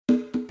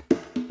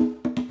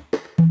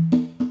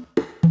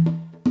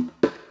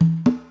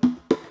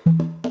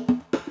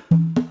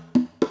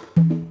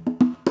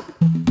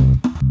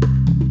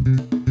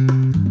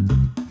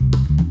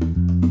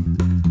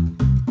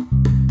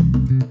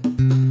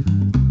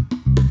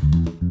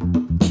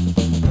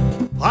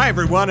Hi,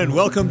 everyone, and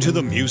welcome to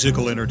the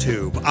Musical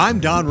Innertube. I'm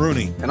Don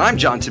Rooney. And I'm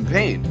John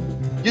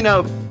Timpane. You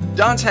know,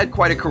 Don's had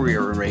quite a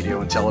career in radio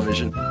and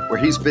television, where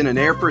he's been an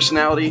air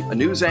personality, a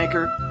news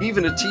anchor,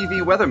 even a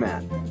TV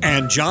weatherman.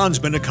 And John's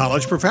been a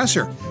college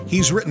professor.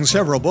 He's written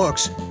several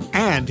books,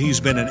 and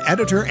he's been an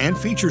editor and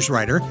features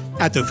writer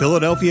at the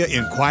Philadelphia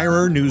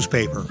Inquirer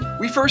newspaper.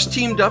 We first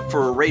teamed up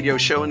for a radio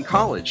show in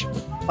college.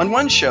 On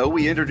one show,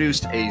 we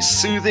introduced a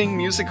soothing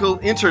musical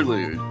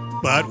interlude.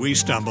 But we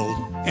stumbled,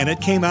 and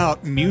it came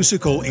out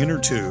Musical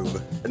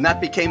Innertube. And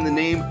that became the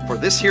name for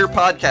this here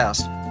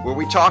podcast, where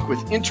we talk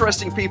with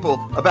interesting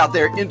people about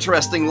their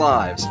interesting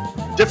lives.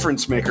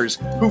 Difference makers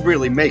who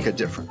really make a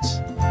difference.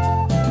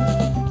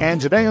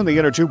 And today on the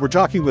Innertube, we're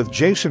talking with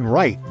Jason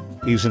Wright.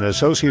 He's an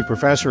associate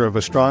professor of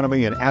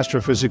astronomy and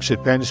astrophysics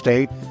at Penn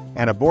State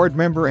and a board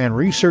member and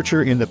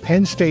researcher in the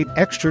Penn State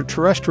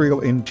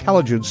Extraterrestrial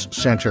Intelligence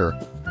Center.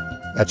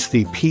 That's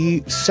the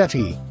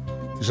PSETI.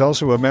 He's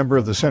also a member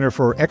of the Center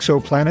for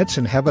Exoplanets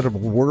and Habitable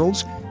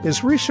Worlds.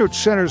 His research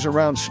centers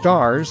around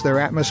stars, their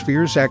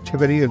atmospheres,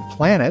 activity, and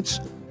planets,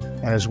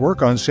 and his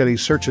work on SETI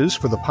searches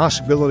for the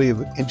possibility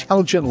of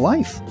intelligent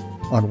life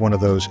on one of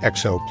those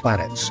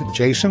exoplanets.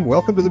 Jason,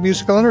 welcome to the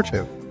Musical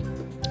Innertube.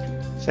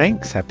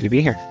 Thanks. Happy to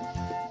be here.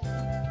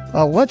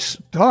 Let's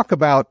talk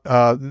about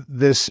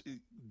this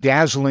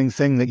dazzling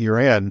thing that you're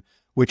in,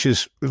 which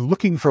is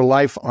looking for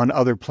life on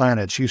other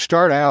planets. You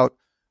start out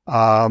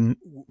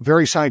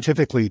very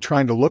scientifically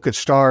trying to look at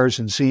stars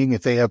and seeing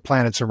if they have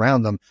planets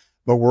around them.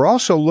 But we're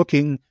also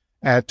looking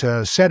at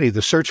SETI,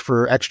 the search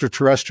for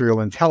extraterrestrial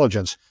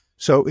intelligence.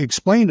 So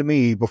explain to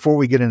me, before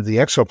we get into the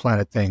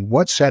exoplanet thing,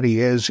 what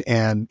SETI is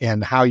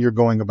and how you're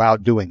going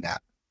about doing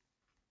that.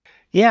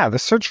 Yeah, the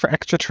search for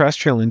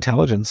extraterrestrial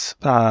intelligence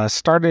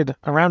started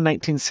around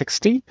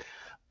 1960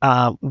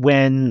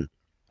 when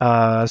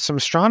some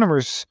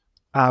astronomers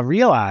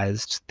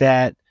realized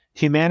that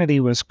humanity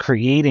was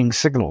creating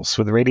signals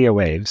with radio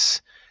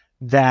waves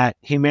that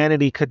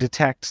humanity could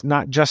detect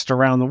not just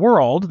around the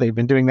world, they've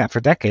been doing that for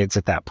decades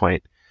at that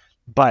point,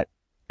 but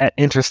at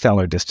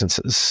interstellar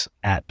distances,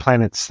 at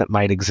planets that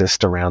might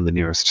exist around the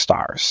nearest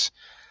stars.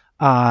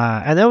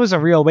 And that was a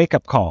real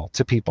wake-up call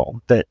to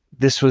people that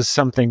this was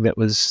something that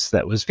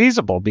was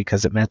feasible,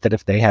 because it meant that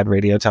if they had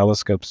radio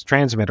telescopes,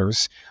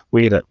 transmitters,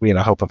 we had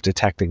a hope of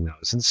detecting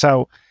those. And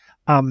so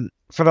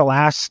for the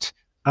last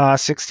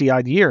 60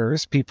 odd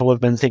years, people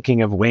have been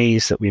thinking of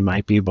ways that we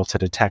might be able to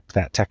detect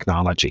that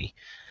technology.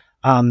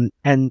 And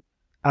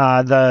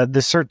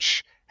the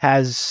search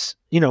has,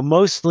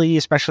 mostly,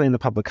 especially in the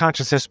public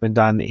consciousness, been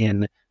done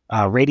in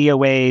radio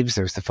waves.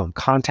 There's the film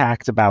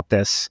Contact about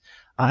this.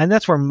 And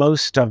that's where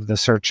most of the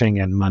searching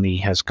and money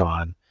has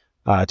gone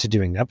to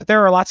doing that. But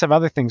there are lots of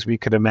other things we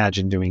could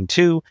imagine doing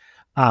too.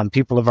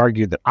 People have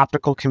argued that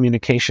optical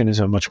communication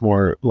is a much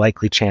more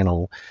likely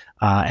channel.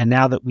 And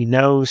now that we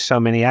know so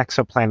many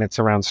exoplanets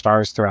around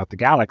stars throughout the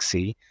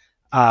galaxy,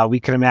 we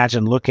can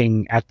imagine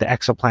looking at the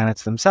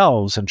exoplanets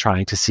themselves and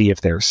trying to see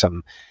if there's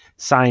some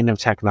sign of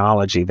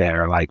technology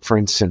there, like, for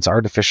instance,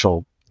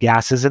 artificial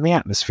gases in the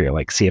atmosphere,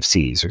 like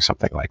CFCs or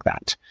something like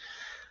that.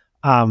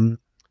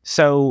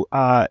 So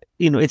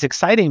it's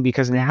exciting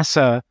because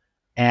NASA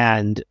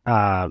and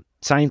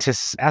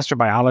scientists,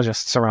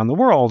 astrobiologists around the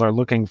world are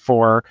looking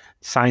for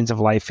signs of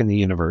life in the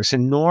universe.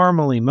 And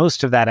normally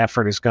most of that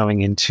effort is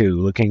going into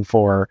looking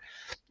for,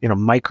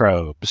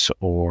 microbes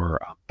or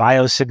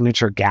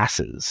biosignature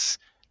gases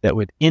that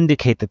would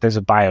indicate that there's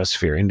a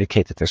biosphere,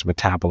 indicate that there's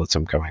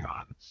metabolism going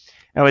on.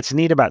 Now, what's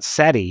neat about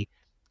SETI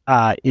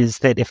is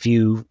that if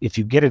you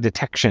get a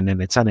detection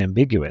and it's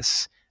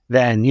unambiguous,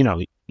 then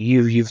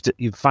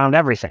you've found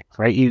everything,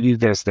 right?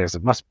 There's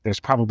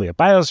probably a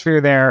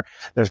biosphere there.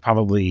 There's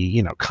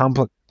probably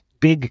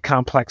big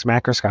complex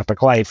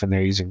macroscopic life, and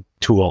they're using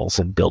tools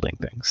and building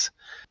things.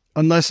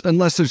 Unless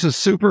there's a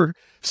super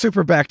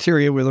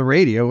bacteria with a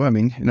radio. I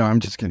mean, I'm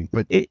just kidding.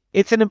 But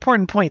it's an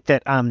important point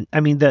that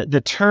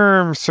the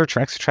term search for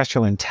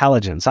extraterrestrial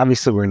intelligence.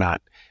 Obviously,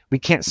 we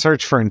can't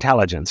search for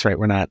intelligence, right?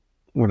 We're not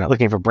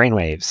looking for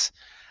brainwaves.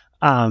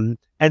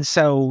 And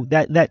so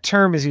that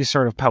term is used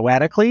sort of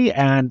poetically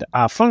and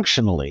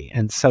functionally.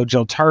 And so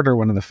Jill Tarter,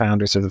 one of the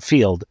founders of the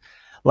field,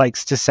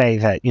 likes to say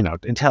that,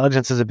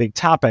 intelligence is a big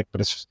topic,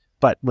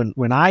 but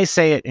when I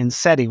say it in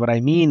SETI, what I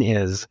mean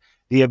is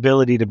the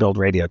ability to build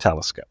radio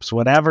telescopes.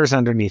 Whatever's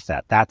underneath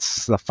that,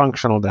 that's the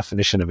functional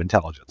definition of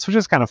intelligence, which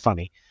is kind of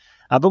funny.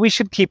 But we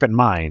should keep in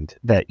mind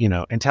that,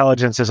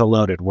 intelligence is a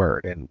loaded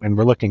word, and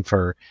we're looking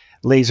for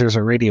lasers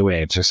or radio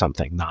waves or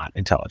something, not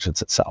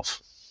intelligence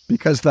itself.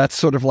 Because that's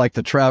sort of like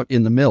the trout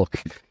in the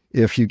milk.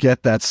 If you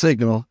get that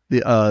signal,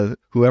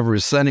 whoever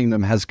is sending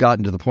them has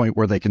gotten to the point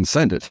where they can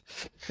send it.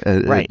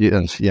 Right.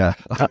 Yeah.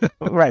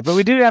 Right. But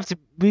we do have to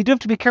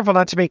be careful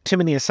not to make too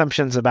many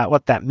assumptions about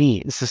what that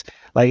means.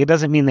 It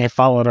doesn't mean they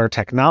followed our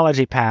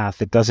technology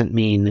path. It doesn't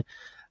mean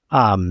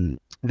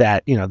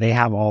that, they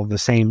have all the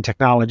same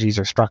technologies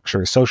or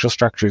structures, social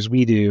structures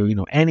we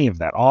do, any of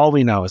that. All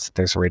we know is that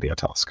there's a radio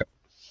telescope.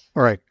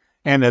 All right.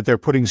 And that they're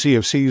putting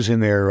CFCs in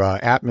their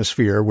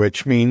atmosphere,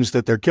 which means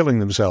that they're killing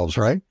themselves,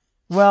 right?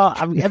 Well,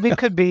 I mean, it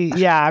could be,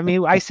 yeah. I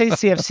mean, I say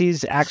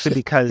CFCs actually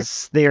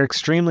because they are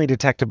extremely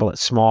detectable at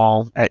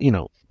small,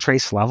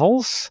 trace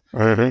levels.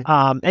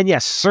 And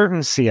yes,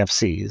 certain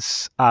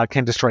CFCs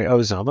can destroy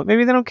ozone, but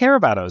maybe they don't care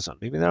about ozone.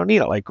 Maybe they don't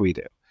need it like we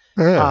do.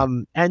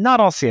 And not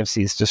all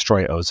CFCs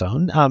destroy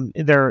ozone.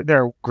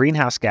 They're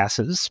greenhouse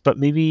gases, but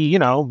maybe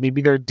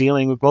they're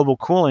dealing with global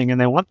cooling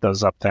and they want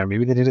those up there.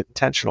 Maybe they did it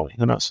intentionally.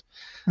 Who knows?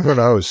 Who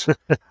knows?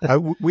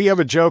 We have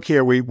a joke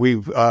here.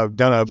 We've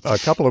done a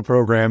couple of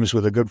programs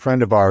with a good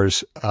friend of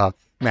ours,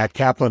 Matt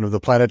Kaplan of the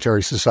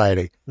Planetary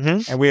Society.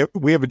 And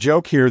we have a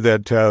joke here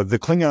that the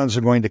Klingons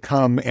are going to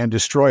come and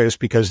destroy us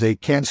because they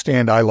can't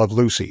stand I Love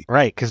Lucy.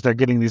 Right, because they're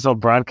getting these old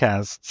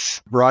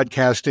broadcasts.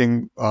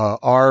 Broadcasting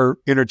our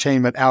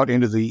entertainment out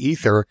into the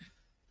ether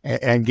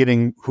and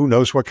getting who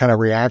knows what kind of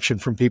reaction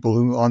from people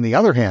who, on the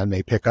other hand,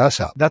 may pick us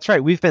up. That's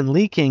right. We've been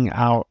leaking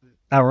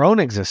our own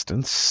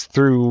existence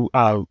through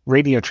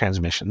radio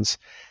transmissions.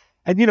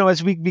 And,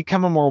 as we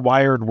become a more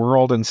wired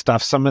world and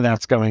stuff, some of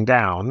that's going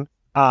down.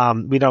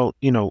 We don't,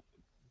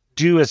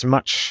 do as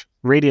much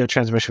radio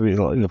transmission.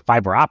 We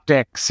fiber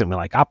optics and we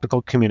like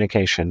optical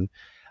communication.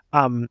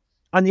 On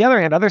the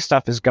other hand, other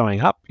stuff is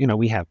going up.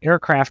 We have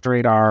aircraft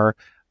radar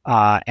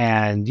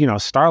and,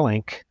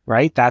 Starlink,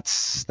 right?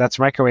 That's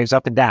microwaves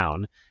up and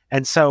down.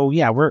 And so,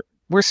 yeah,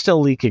 we're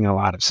still leaking a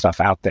lot of stuff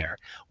out there.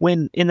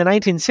 When in the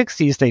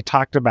 1960s, they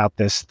talked about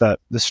this, the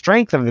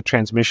strength of the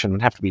transmission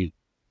would have to be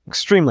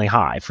extremely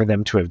high for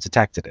them to have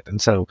detected it. And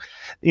so,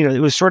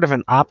 it was sort of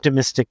an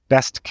optimistic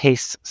best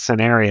case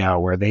scenario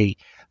where they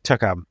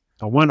took a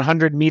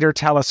 100-meter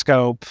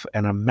telescope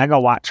and a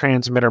megawatt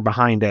transmitter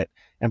behind it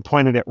and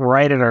pointed it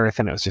right at Earth,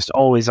 and it was just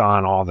always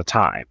on all the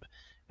time.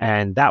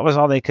 And that was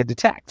all they could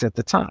detect at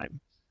the time.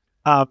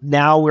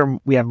 Now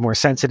we have more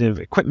sensitive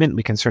equipment.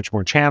 We can search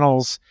more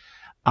channels.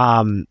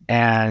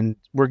 And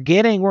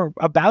we're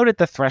about at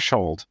the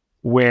threshold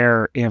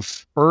where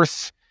if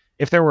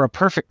there were a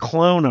perfect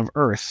clone of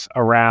Earth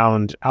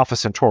around Alpha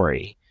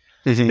Centauri,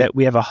 that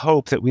we have a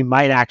hope that we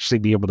might actually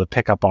be able to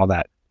pick up all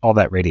that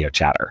radio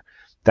chatter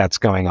that's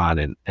going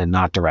on and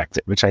not direct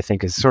it, which I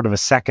think is sort of a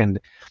second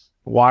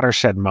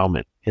watershed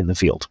moment in the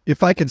field.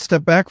 If I could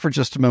step back for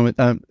just a moment.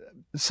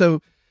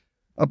 So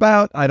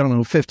about,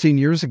 15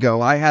 years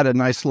ago, I had a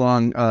nice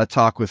long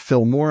talk with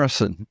Phil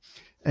Morrison.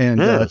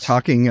 And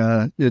talking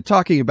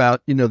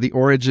about, the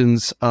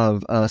origins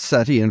of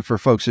SETI. And for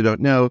folks who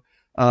don't know,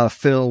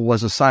 Phil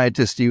was a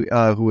scientist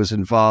who was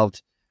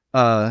involved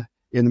in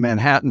the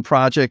Manhattan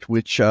Project,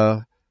 which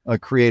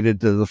created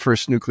the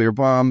first nuclear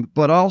bomb,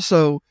 but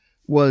also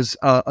was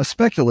a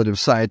speculative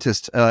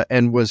scientist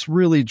and was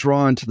really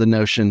drawn to the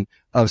notion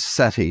of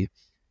SETI.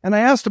 And I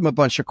asked him a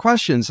bunch of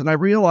questions, and I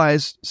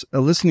realized,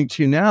 listening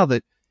to you now,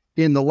 that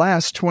in the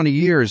last 20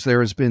 years, there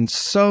has been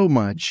so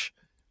much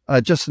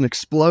just an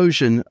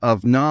explosion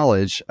of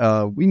knowledge.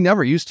 We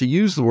never used to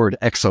use the word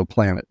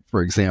exoplanet,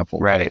 for example.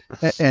 Right.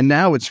 And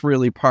now it's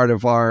really part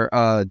of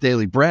our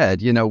daily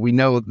bread. We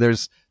know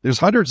there's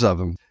hundreds of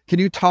them. Can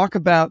you talk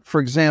about, for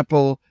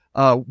example,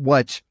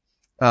 what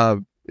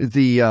the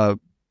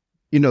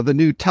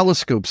new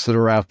telescopes that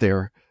are out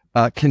there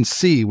can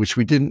see, which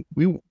we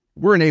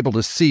weren't able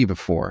to see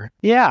before?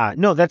 Yeah,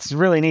 no, that's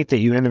really neat that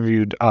you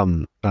interviewed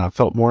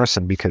Philip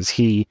Morrison, because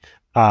he's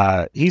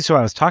who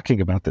I was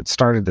talking about that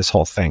started this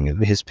whole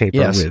thing. His paper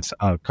with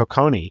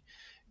Cocconi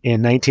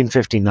in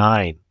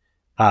 1959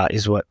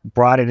 is what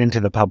brought it into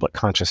the public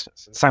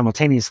consciousness.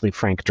 Simultaneously,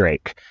 Frank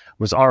Drake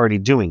was already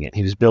doing it.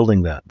 He was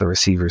building the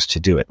receivers to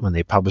do it when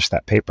they published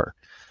that paper.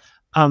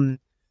 The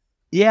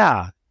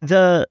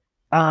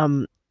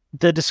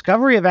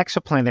discovery of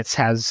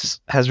exoplanets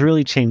has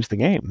really changed the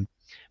game,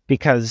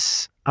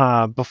 because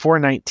before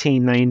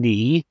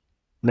 1993,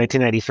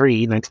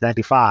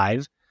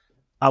 1995,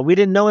 we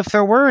didn't know if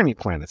there were any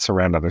planets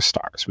around other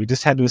stars. We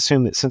just had to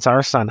assume that since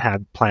our sun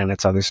had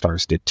planets, other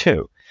stars did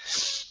too.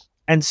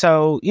 And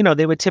so,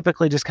 they would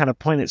typically just kind of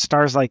point at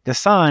stars like the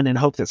sun and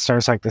hope that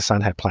stars like the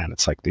sun had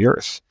planets like the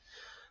Earth.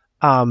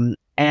 And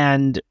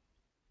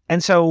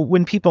so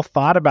when people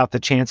thought about the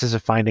chances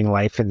of finding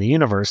life in the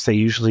universe, they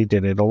usually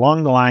did it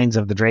along the lines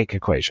of the Drake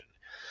equation,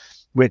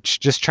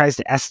 which just tries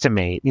to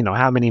estimate,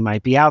 how many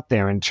might be out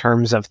there in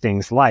terms of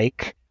things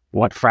like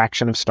what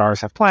fraction of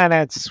stars have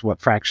planets,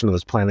 what fraction of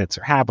those planets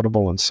are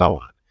habitable, and so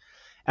on.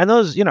 And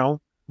those,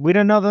 we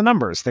don't know the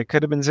numbers. They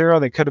could have been 0,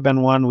 they could have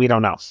been 1, we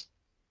don't know.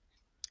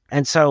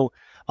 And so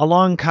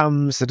along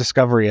comes the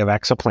discovery of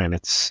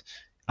exoplanets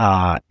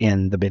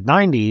in the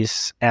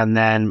mid-90s, and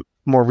then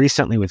more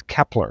recently with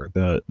Kepler,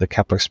 the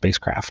Kepler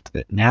spacecraft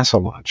that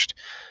NASA launched.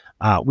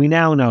 We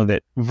now know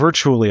that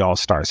virtually all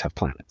stars have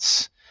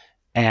planets.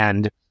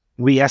 And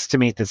we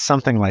estimate that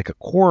something like a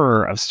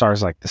quarter of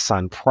stars like the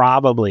sun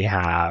probably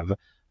have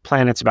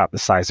planets about the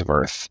size of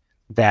Earth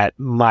that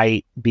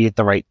might be at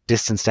the right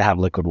distance to have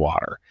liquid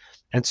water.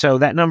 And so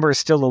that number is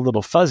still a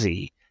little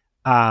fuzzy.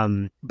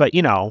 But,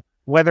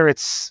 whether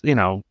it's,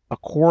 a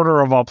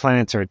quarter of all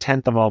planets or a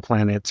tenth of all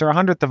planets or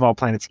 100th of all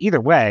planets,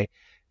 either way,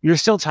 you're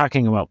still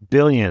talking about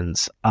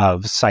billions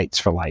of sites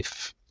for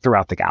life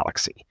throughout the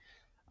galaxy.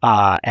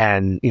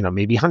 and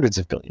maybe hundreds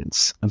of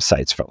billions of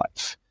sites for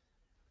life.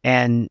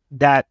 And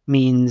that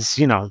means,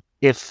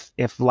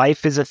 if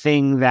life is a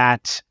thing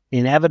that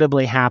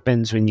inevitably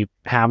happens when you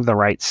have the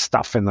right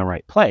stuff in the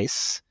right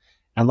place,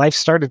 and life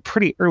started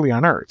pretty early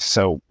on Earth,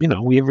 so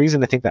we have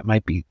reason to think that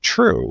might be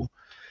true,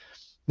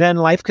 then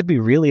life could be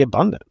really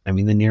abundant. I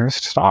mean, the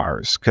nearest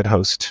stars could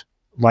host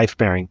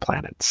life-bearing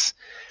planets.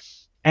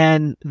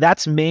 And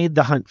that's made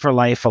the hunt for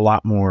life a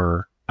lot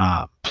more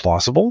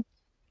plausible.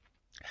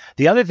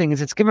 The other thing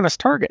is it's given us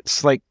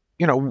targets. Like,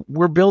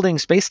 we're building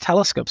space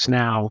telescopes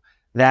now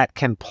that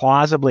can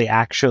plausibly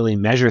actually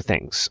measure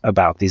things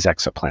about these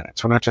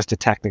exoplanets. We're not just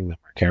detecting them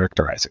or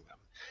characterizing them.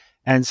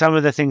 And some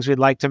of the things we'd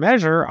like to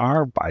measure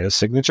are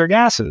biosignature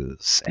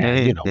gases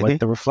and, what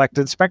the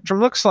reflected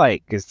spectrum looks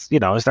like. Is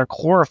there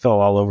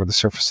chlorophyll all over the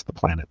surface of the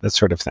planet? That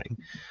sort of thing.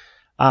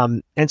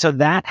 And so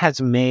that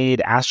has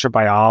made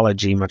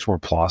astrobiology much more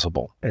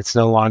plausible. It's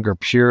no longer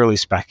purely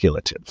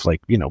speculative.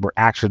 Like, we're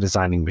actually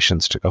designing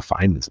missions to go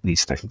find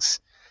these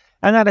things.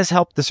 And that has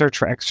helped the search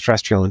for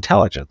extraterrestrial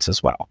intelligence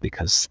as well,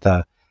 because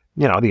the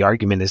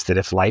argument is that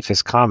if life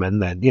is common,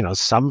 then,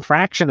 some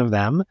fraction of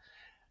them,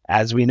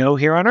 as we know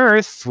here on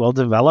Earth, will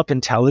develop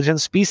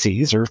intelligent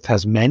species. Earth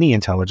has many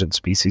intelligent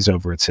species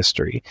over its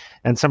history,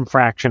 and some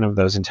fraction of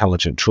those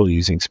intelligent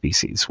tool-using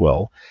species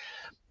will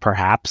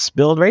perhaps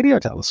build radio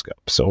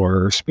telescopes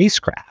or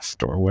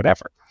spacecraft or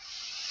whatever.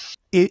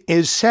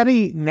 Is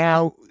SETI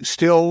now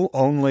still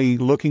only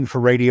looking for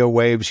radio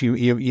waves?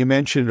 You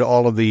mentioned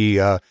all of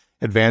the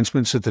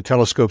advancements that the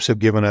telescopes have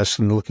given us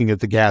and looking at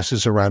the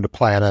gases around a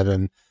planet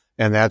and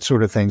that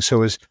sort of thing.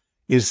 So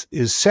is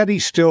SETI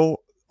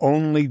still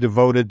only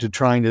devoted to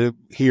trying to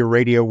hear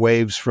radio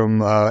waves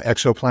from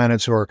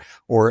exoplanets,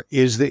 or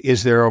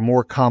is there a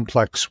more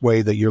complex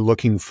way that you're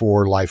looking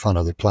for life on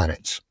other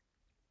planets?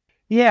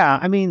 Yeah,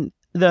 I mean,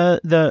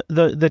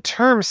 the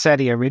term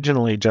SETI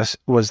originally just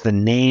was the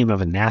name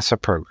of a NASA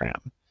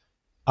program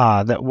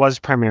that was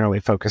primarily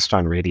focused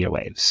on radio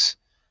waves.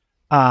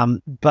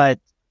 But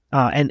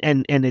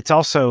it's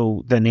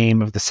also the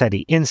name of the SETI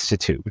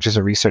Institute, which is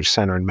a research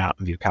center in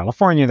Mountain View,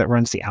 California, that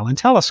runs the Allen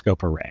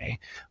Telescope Array,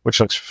 which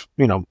looks,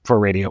 for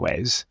radio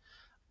waves.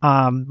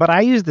 But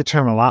I use the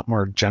term a lot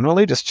more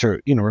generally, just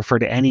to, refer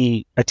to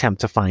any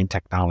attempt to find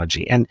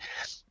technology. And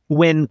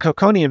when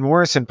Cocconi and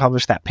Morrison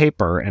published that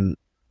paper, and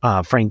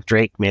Frank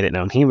Drake made it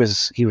known he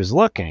was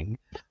looking,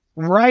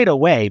 right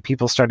away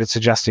people started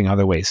suggesting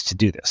other ways to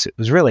do this. It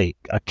was really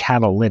a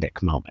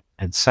catalytic moment.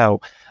 And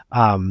so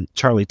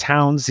Charlie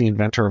Towns, the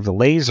inventor of the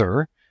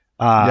laser,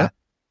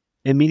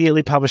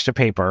 immediately published a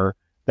paper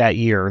that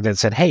year that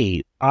said,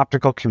 hey,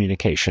 optical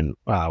communication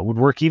would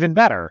work even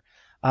better.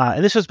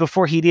 And this was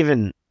before he'd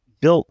even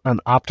built an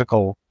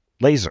optical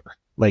laser.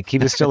 Like, he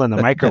was still in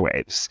the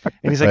microwaves.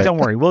 And he's like, don't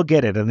worry, we'll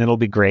get it and it'll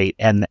be great.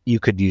 And you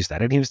could use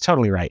that. And he was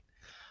totally right.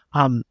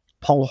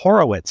 Paul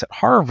Horowitz at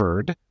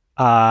Harvard,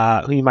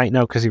 who you might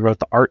know because he wrote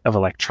The Art of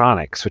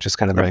Electronics, which is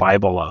kind of the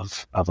Bible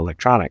of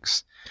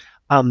electronics.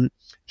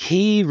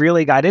 He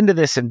really got into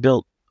this and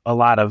built a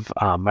lot of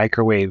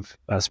microwave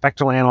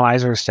spectral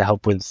analyzers to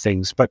help with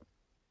things. But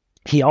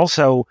he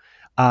also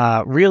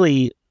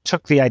really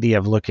took the idea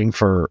of looking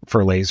for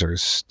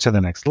lasers to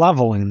the next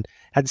level and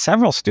had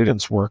several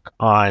students work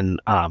on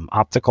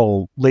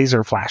optical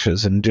laser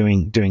flashes and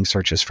doing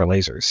searches for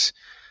lasers.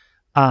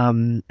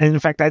 And in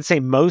fact, I'd say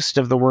most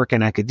of the work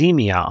in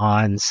academia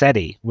on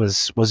SETI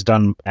was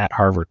done at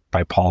Harvard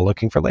by Paul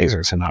looking for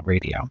lasers and not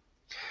radio.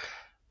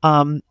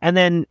 And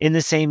then in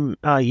the same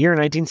year,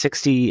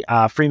 1960,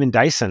 Freeman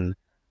Dyson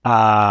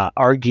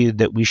argued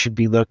that we should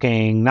be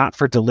looking not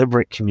for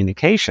deliberate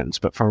communications,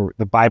 but for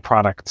the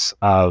byproducts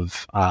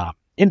of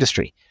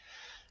industry.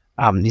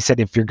 He said,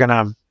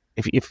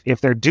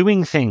 if they're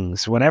doing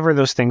things, whatever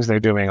those things they're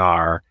doing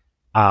are,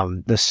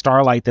 the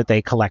starlight that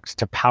they collect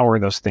to power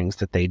those things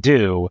that they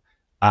do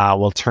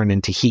will turn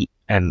into heat.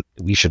 And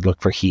we should look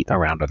for heat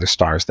around other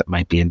stars that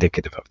might be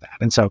indicative of that.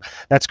 And so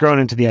that's grown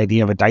into the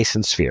idea of a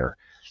Dyson sphere,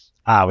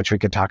 which we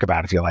could talk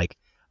about if you like.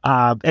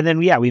 And then,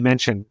 we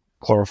mentioned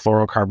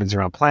chlorofluorocarbons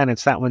around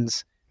planets. That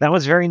one's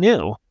very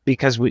new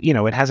because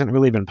it hasn't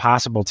really been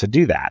possible to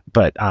do that.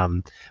 But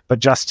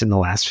just in the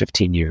last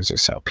 15 years or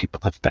so, people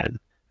have been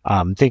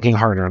thinking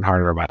harder and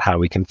harder about how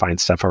we can find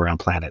stuff around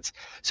planets.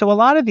 So a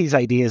lot of these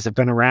ideas have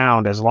been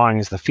around as long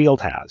as the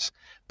field has.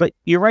 But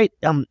you're right,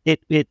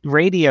 it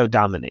radio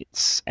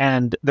dominates.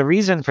 And the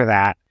reason for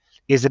that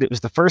is that it was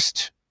the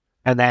first,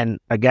 and then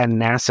again,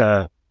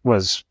 NASA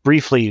was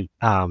briefly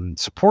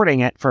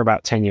supporting it for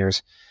about 10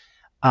 years.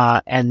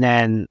 And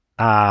then,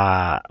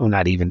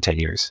 not even 10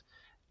 years.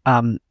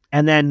 And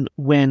then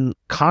when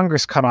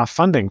Congress cut off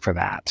funding for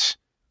that,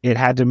 it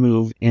had to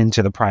move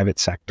into the private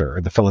sector,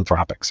 or the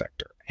philanthropic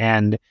sector.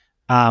 And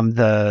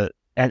then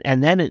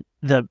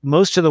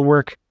most of the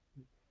work,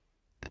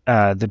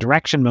 the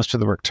direction most of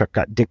the work took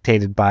got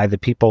dictated by the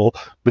people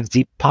with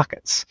deep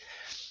pockets.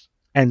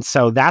 And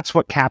so that's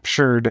what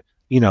captured,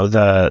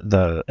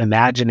 the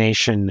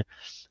imagination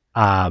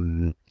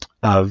of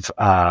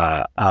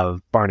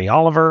Barney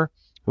Oliver,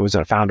 who was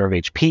a founder of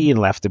HP and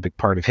left a big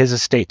part of his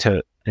estate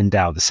to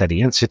endow the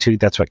SETI Institute.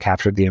 That's what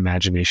captured the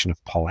imagination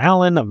of Paul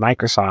Allen of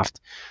Microsoft,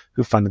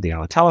 who funded the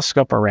Allen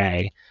Telescope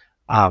Array.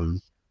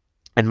 And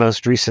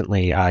most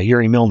recently,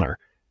 Yuri Milner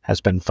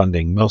has been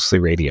funding mostly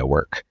radio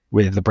work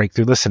with the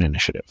Breakthrough Listen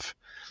initiative.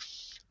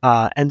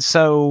 And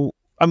so,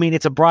 I mean,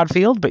 it's a broad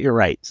field, but you're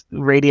right.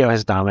 Radio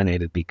has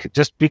dominated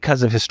just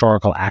because of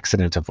historical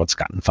accident of what's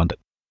gotten funded.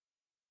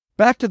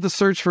 Back to the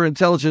search for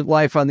intelligent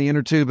life on the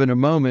Innertube in a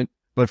moment,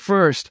 but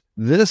first,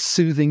 this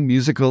soothing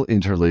musical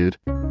interlude.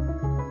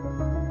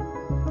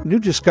 New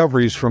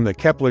discoveries from the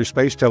Kepler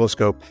Space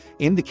Telescope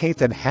indicate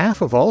that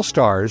half of all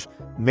stars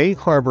may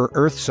harbor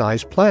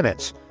Earth-sized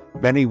planets,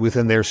 many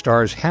within their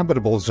star's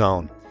habitable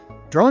zone.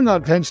 Drawing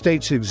on Penn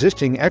State's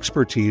existing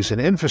expertise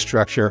and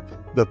infrastructure,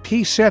 the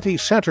PSETI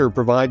Center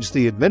provides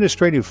the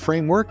administrative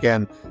framework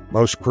and,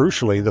 most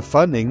crucially, the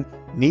funding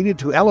needed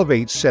to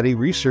elevate SETI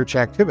research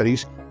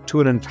activities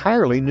to an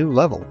entirely new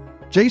level.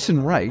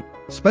 Jason Wright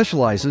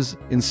specializes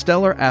in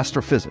stellar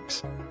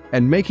astrophysics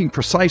and making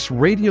precise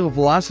radial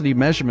velocity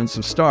measurements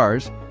of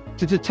stars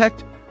to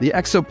detect the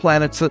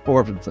exoplanets that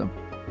orbit them.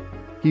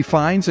 He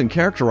finds and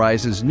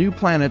characterizes new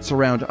planets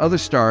around other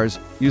stars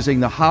using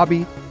the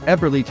Hobby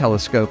Eberly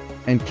Telescope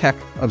and Keck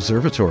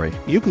Observatory.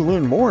 You can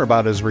learn more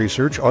about his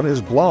research on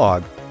his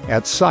blog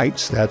at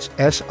sites, that's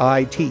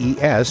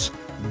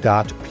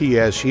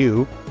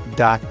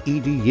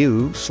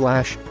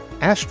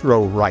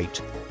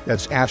sites.psu.edu/astrowright.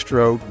 That's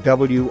Astro,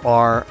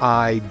 W-R-I-G-H-T,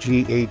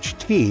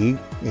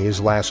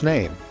 his last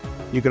name.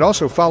 You could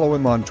also follow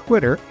him on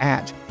Twitter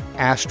at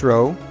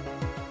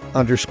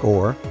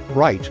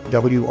Astro_Wright,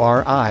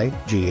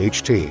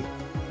 W-R-I-G-H-T.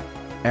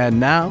 And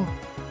now,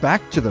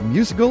 back to the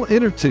musical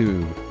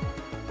Innertube.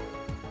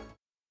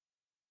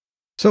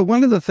 So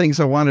one of the things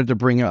I wanted to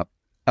bring up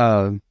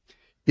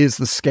is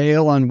the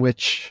scale on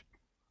which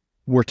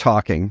we're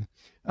talking.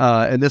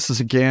 And this is,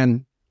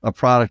 again, a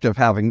product of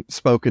having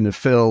spoken to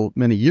Phil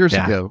many years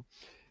ago.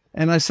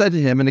 And I said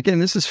to him, and again,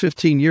 this is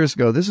 15 years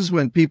ago, this is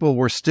when people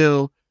were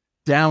still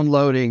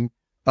downloading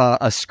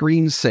a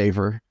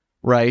screensaver,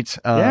 right?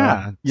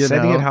 SETI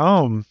at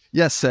home.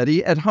 Yes,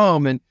 SETI at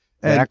home. And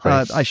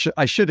Exactly.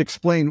 I should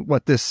explain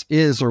what this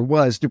is or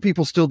was. Do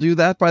people still do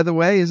that, by the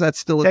way? Is that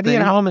still a thing? SETI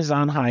at home is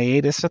on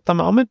hiatus at the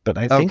moment, but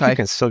I think you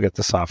can still get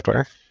the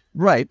software.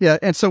 Right. Yeah.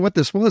 And so what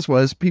this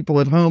was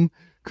people at home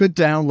could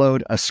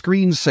download a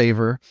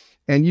screensaver,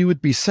 and you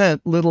would be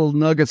sent little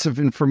nuggets of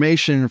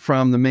information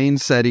from the main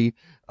SETI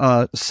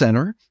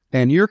center,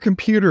 and your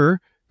computer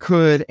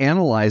could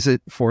analyze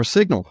it for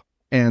signal.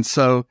 And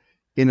so,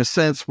 in a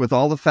sense, with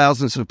all the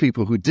thousands of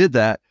people who did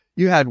that,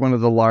 you had one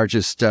of the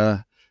largest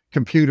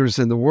computers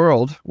in the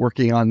world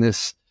working on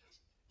this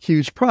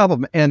huge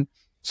problem. And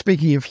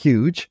speaking of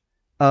huge,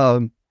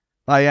 I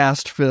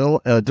asked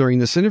Phil during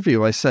this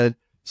interview, I said,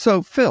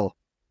 so Phil,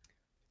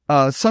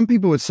 some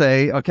people would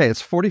say, okay,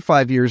 it's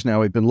 45 years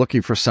now we've been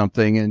looking for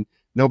something and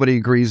nobody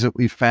agrees that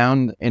we've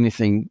found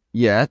anything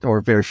yet,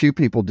 or very few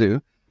people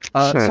do.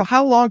 So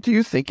how long do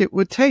you think it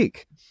would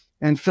take?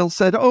 And Phil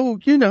said, oh,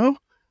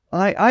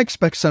 I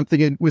expect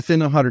something within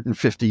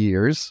 150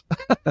 years.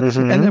 And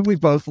then we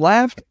both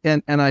laughed.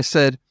 And I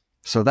said,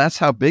 so that's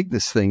how big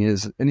this thing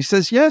is. And he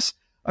says, yes.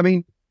 I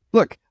mean,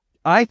 look,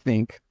 I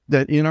think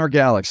that in our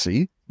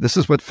galaxy, this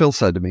is what Phil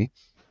said to me,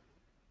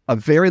 a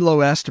very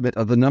low estimate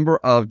of the number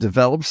of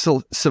developed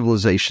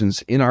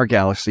civilizations in our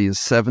galaxy is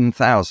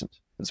 7,000.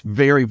 It's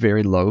very,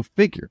 very low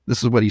figure.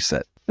 This is what he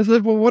said. I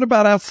said, well, what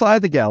about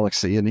outside the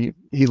galaxy? And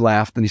he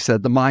laughed and he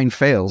said, the mind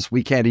fails.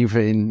 We can't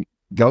even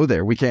go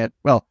there. We can't,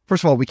 well,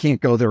 first of all, we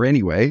can't go there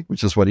anyway,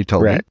 which is what he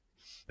told me.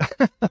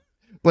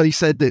 But he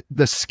said that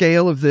the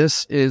scale of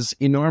this is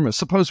enormous.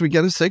 Suppose we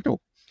get a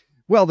signal.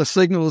 Well, the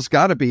signal has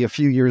got to be a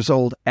few years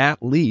old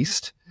at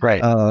least.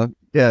 Right.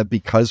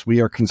 Because we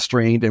are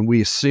constrained, and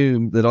we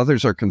assume that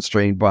others are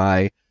constrained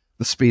by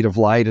the speed of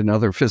light and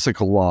other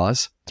physical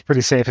laws. It's a pretty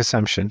safe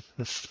assumption.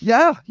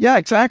 Yeah,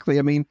 exactly.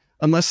 I mean,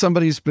 unless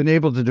somebody's been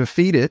able to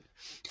defeat it,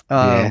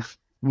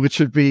 which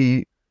would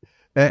be,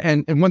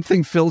 and one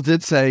thing Phil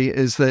did say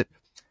is that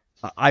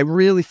I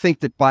really think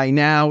that by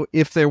now,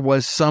 if there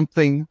was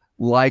something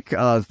like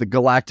the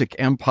Galactic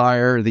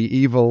Empire, the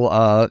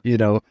evil,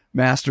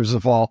 masters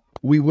of all,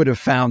 we would have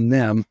found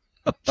them.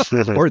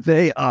 Or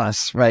they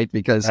us, right?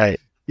 Because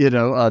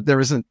there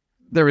isn't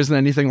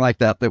anything like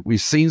that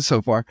we've seen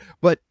so far.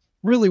 But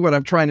really, what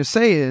I'm trying to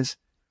say is,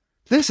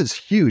 this is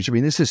huge. I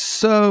mean, this is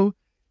so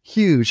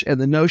huge, and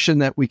the notion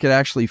that we could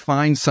actually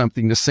find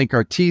something to sink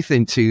our teeth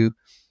into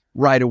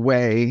right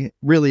away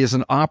really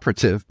isn't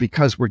operative,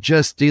 because we're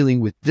just dealing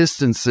with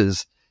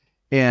distances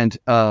and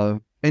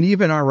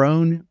even our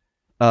own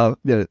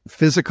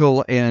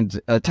physical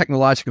and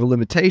technological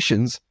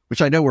limitations,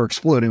 which I know we're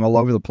exploding all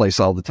over the place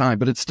all the time,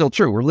 but it's still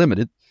true. We're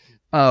limited.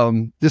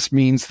 This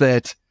means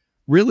that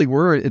really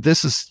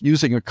this is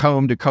using a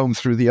comb to comb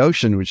through the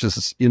ocean, which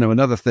is,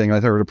 another thing I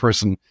heard a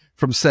person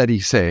from SETI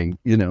saying,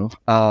 and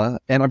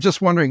I'm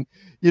just wondering,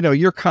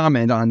 your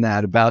comment on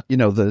that about,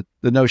 the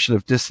notion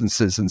of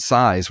distances and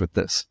size with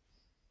this.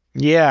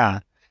 Yeah.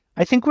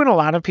 I think when a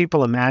lot of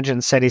people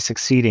imagine SETI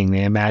succeeding,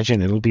 they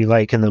imagine it'll be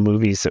like in the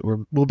movies that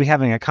we'll be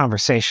having a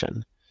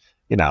conversation,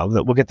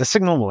 that we'll get the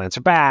signal, we'll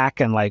answer back,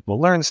 and like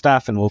we'll learn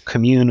stuff and we'll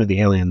commune with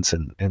the aliens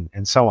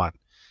and so on.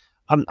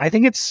 I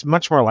think it's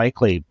much more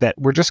likely that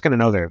we're just going to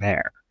know they're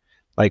there.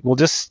 Like we'll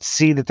just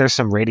see that there's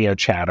some radio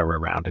chatter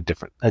around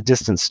a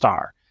distant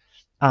star.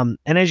 And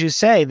as you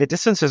say, the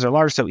distances are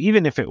large. So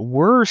even if it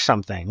were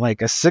something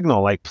like a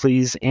signal, like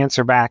please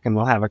answer back and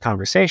we'll have a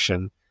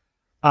conversation,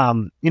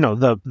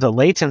 the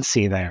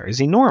latency there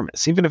is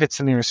enormous. Even if it's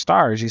the nearest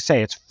star, as you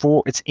say, it's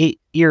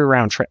 8-year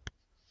round trip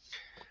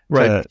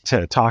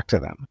to talk to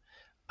them.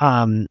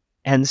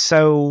 And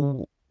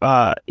so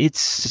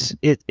that's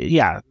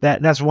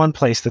one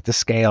place that the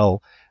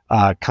scale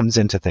comes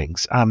into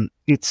things.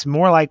 It's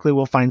more likely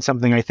we'll find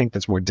something, I think,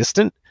 that's more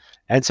distant.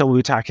 And so we'll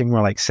be talking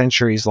more like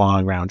centuries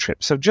long round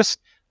trips. So just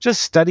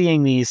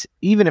studying these,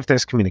 even if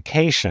there's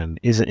communication,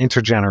 is an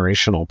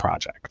intergenerational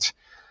project.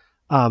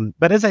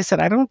 But as I said,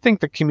 I don't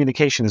think the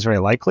communication is very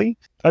likely.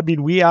 I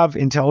mean, we have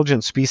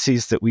intelligent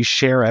species that we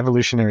share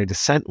evolutionary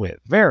descent with,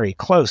 very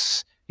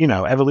close,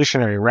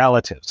 evolutionary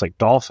relatives like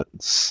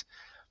dolphins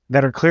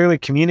that are clearly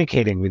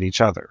communicating with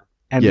each other.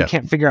 And we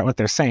can't figure out what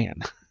they're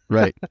saying.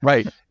 Right.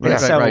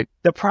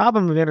 The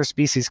problem of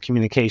interspecies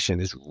communication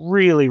is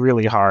really,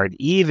 really hard,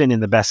 even in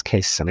the best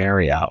case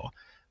scenario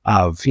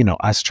of,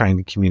 us trying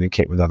to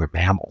communicate with other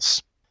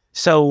mammals.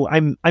 So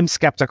I'm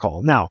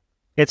skeptical. Now,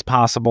 it's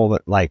possible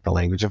that like the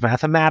language of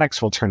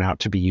mathematics will turn out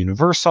to be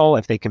universal.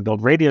 If they can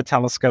build radio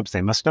telescopes,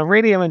 they must know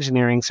radio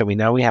engineering. So we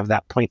know we have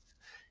that point,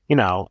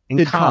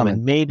 in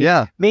common.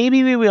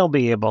 Maybe we will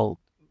be able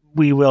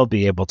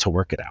to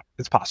work it out.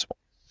 It's possible.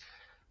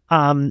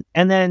 And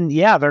then,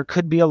 there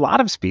could be a lot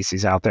of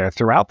species out there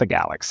throughout the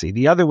galaxy.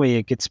 The other way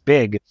it gets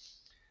big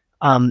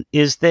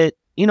is that,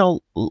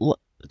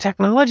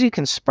 technology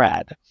can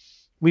spread.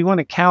 We want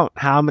to count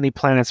how many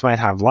planets might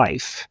have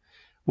life.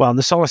 Well, in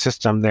the solar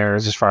system,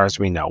 there's, as far as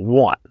we know,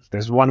 one.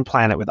 There's one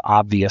planet with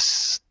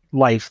obvious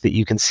life that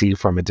you can see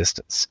from a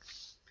distance.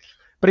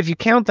 But if you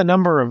count the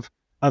number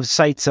of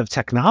sites of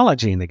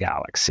technology in the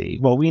galaxy,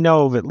 well, we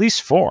know of at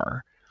least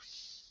 4.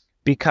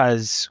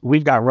 Because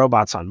we've got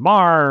robots on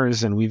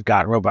Mars and we've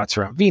got robots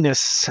around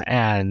Venus,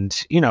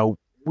 and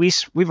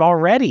we've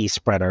already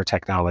spread our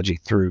technology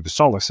through the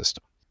solar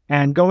system.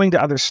 And going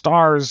to other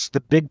stars,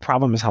 the big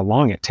problem is how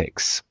long it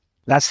takes.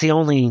 That's the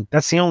only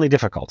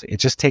difficulty. It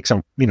just takes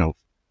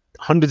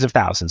hundreds of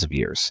thousands of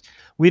years.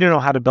 We don't know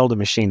how to build a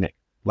machine that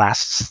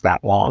lasts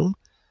that long.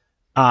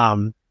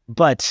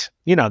 But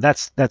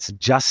that's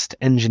just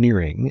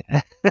engineering.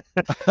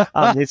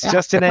 It's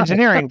just an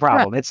engineering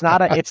problem. It's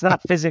not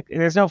physics.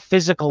 There's no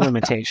physical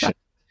limitation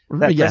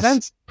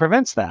that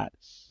prevents that.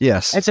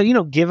 Yes. And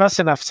so, give us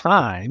enough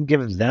time,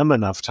 give them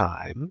enough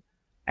time.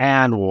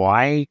 And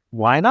why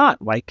not?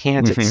 Why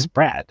can't it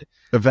spread?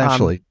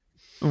 Eventually.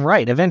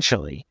 Right.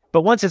 Eventually.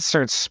 But once it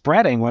starts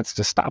spreading, what's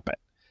to stop it?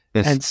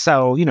 Yes. And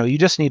so, you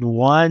just need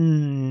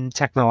one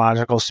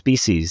technological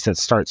species that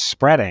starts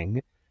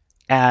spreading.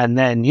 And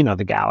then,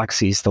 the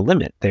galaxy's the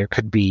limit. There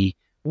could be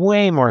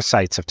way more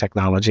sites of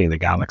technology in the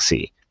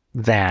galaxy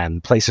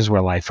than places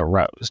where life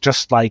arose,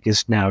 just like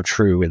is now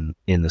true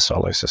in the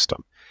solar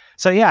system.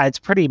 So, it's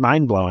pretty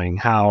mind-blowing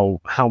how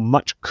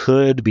much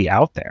could be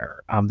out there.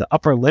 The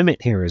upper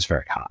limit here is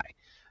very high,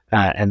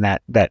 and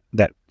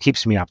that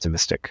keeps me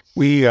optimistic.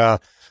 We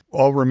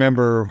all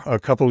remember a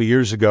couple of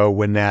years ago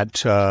when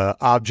that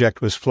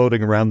object was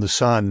floating around the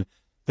sun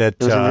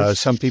that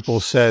some people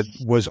said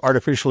was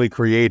artificially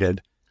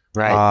created.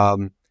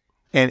 Right.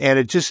 And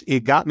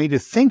it got me to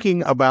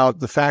thinking about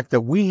the fact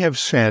that we have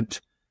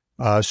sent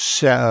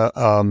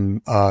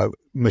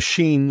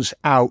machines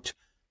out,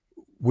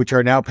 which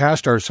are now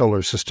past our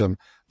solar system,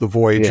 the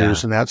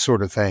Voyagers and that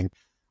sort of thing,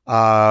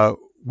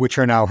 which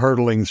are now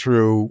hurtling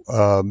through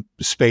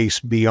space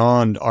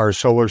beyond our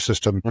solar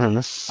system.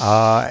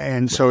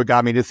 And so it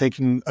got me to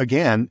thinking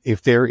again,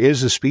 if there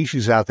is a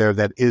species out there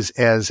that is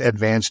as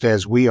advanced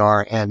as we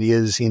are and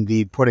is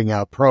indeed putting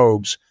out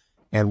probes,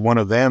 and one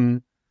of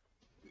them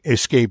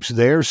escapes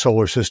their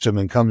solar system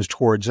and comes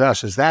towards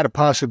us, is that a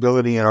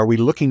possibility? And are we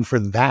looking for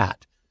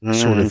that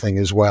sort of thing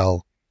as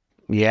well?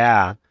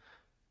 Yeah.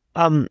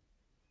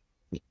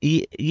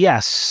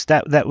 Yes,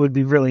 that would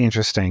be really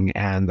interesting.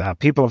 And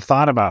people have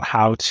thought about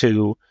how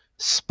to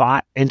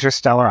spot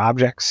interstellar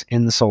objects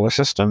in the solar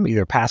system,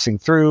 either passing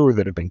through or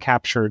that have been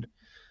captured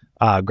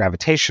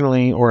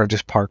gravitationally or have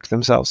just parked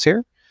themselves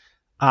here.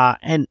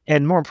 And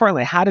more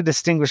importantly, how to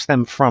distinguish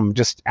them from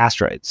just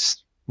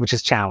asteroids, which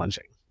is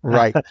challenging.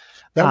 Right.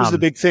 That was the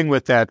big thing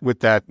with that.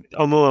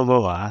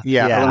 Oumuamua.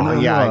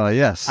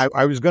 Yes.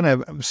 I was going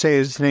to say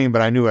his name,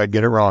 but I knew I'd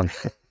get it wrong.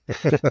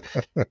 With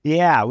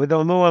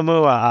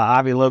Oumuamua,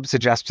 Avi Loeb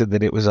suggested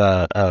that it was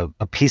a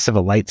piece of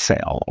a light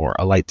sail, or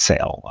a light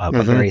sail, a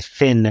very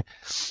thin,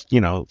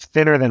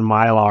 thinner than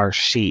mylar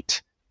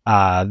sheet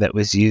that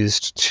was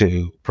used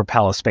to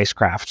propel a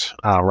spacecraft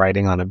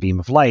riding on a beam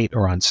of light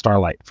or on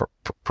starlight,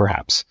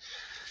 perhaps.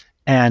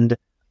 And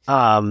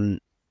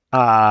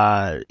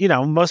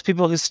most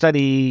people who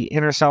study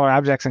interstellar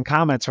objects and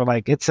comets are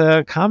like, it's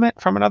a comet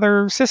from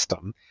another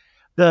system.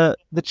 The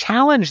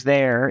challenge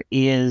there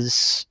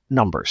is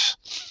numbers.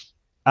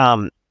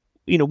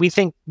 We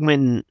think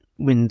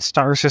when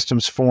star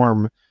systems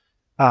form,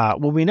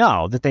 we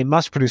know that they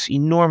must produce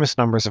enormous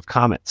numbers of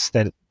comets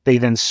that they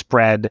then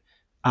spread.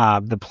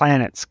 The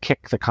planets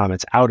kick the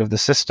comets out of the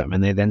system,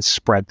 and they then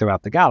spread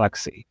throughout the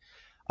galaxy.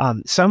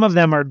 Some of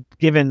them are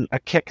given a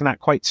kick not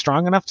quite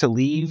strong enough to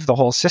leave the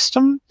whole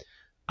system,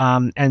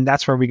 and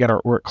that's where we get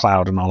our Oort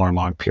cloud and all our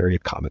long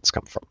period comets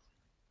come from.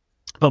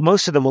 But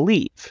most of them will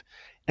leave.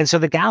 And so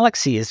the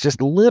galaxy is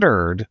just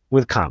littered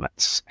with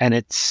comets, and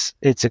it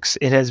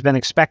has been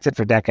expected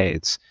for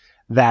decades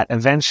that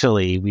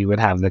eventually we would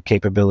have the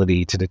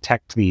capability to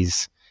detect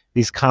these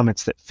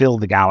comets that fill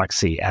the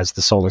galaxy as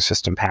the solar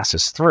system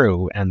passes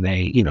through, and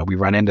we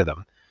run into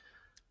them.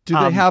 Do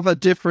they have a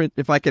different,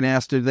 if I can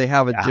ask, do they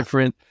have a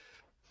different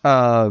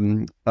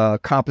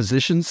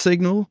composition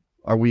signal?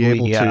 Are we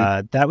able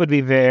to? That would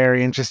be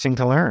very interesting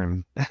to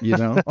learn.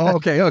 Oh,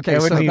 okay.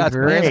 That would be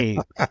great.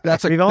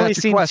 We've only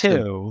seen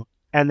two,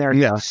 and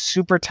they're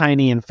super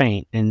tiny and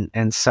faint,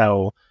 and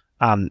so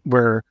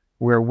we're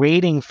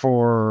waiting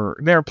for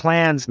their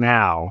plans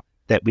now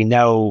that we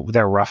know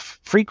their rough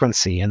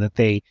frequency, and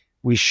that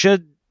we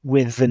should,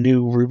 with the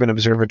new Rubin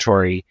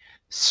Observatory,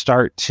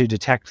 start to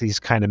detect these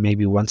kind of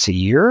maybe once a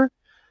year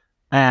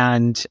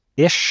and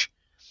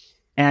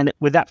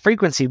with that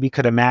frequency we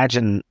could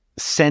imagine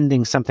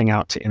sending something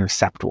out to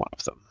intercept one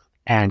of them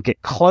and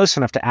get close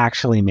enough to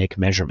actually make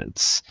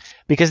measurements,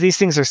 because these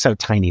things are so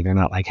tiny. They're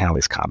not like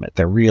Halley's Comet.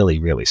 They're really,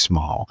 really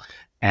small,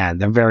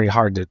 and they're very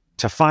hard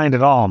to find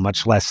at all,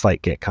 much less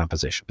like get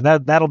composition.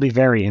 But that'll be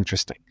very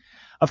interesting.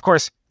 Of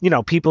course,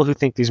 people who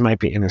think these might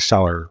be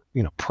interstellar,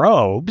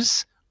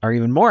 probes are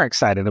even more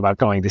excited about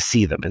going to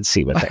see them and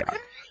see what they are.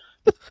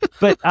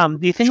 But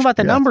the thing about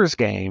the numbers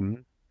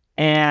game,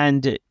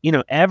 and,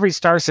 every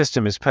star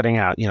system is putting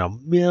out,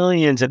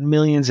 millions and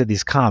millions of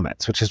these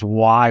comets, which is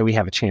why we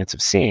have a chance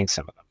of seeing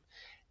some of them.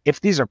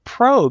 If these are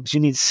probes, you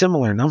need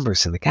similar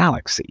numbers in the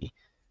galaxy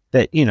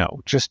that,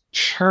 just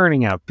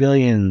churning out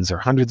billions or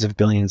hundreds of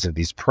billions of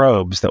these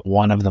probes that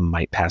one of them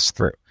might pass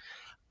through.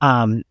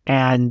 And,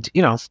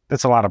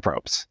 that's a lot of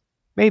probes.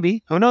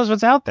 Maybe. Who knows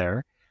what's out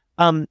there?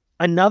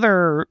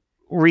 Another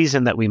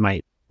reason that we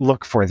might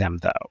look for them,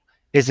 though,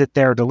 is that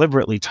they're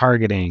deliberately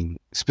targeting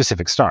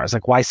specific stars.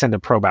 Like, why send a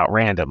probe out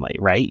randomly,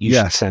 right? You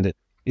should send it.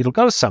 It'll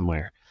go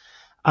somewhere.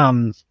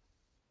 And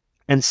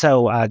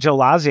so Joe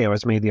Lazio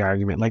has made the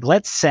argument, like,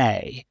 let's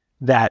say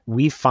that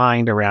we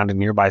find around a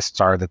nearby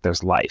star that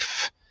there's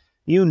life.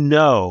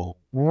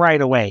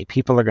 Right away,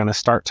 people are going to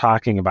start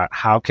talking about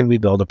how can we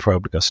build a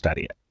probe to go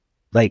study it.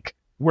 Like,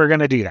 we're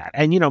going to do that.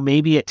 And,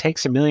 maybe it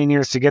takes 1 million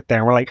years to get there.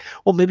 And we're like,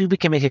 well, maybe we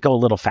can make it go a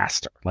little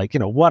faster. Like,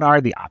 what are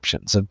the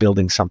options of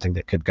building something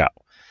that could go?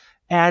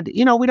 And,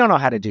 we don't know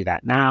how to do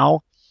that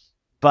now,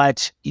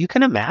 but you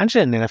can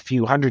imagine in a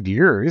few hundred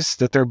years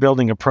that they're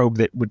building a probe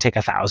that would take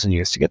 1,000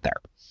 years to get there.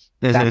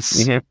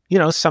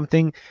 That's,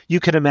 something you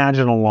could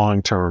imagine a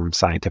long-term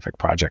scientific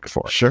project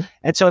for. Sure.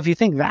 And so if you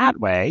think that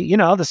way,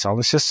 the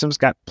solar system's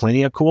got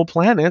plenty of cool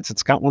planets.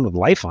 It's got one with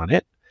life on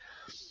it.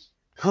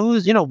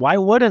 Why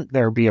wouldn't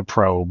there be a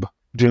probe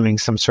doing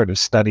some sort of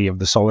study of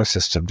the solar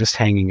system, just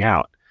hanging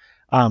out?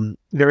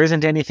 There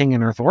isn't anything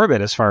in Earth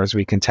orbit as far as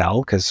we can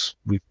tell, because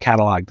we've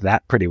cataloged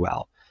that pretty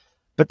well.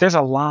 But there's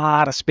a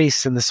lot of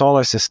space in the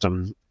solar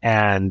system,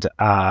 and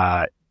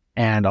a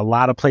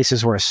lot of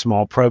places where a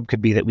small probe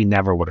could be that we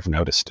never would have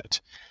noticed it.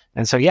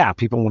 And so,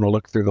 people want to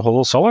look through the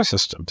whole solar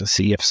system to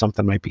see if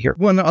something might be here.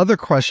 One other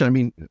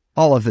question.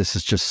 All of this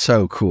is just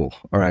so cool.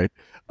 All right.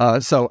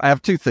 So I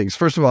have two things.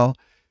 First of all,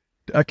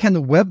 can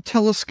the Webb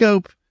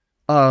telescope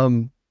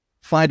find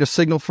a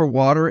signal for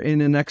water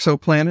in an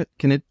exoplanet?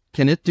 Can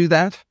it do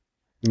that?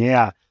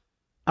 Yeah.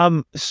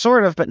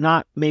 Sort of, but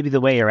not maybe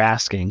the way you're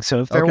asking.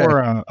 So if there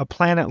were a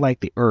planet like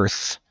the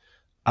Earth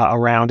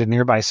around a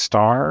nearby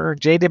star,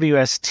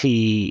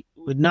 JWST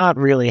would not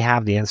really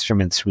have the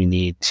instruments we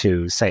need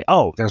to say,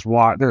 oh, there's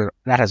water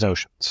that has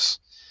oceans.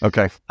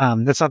 Okay.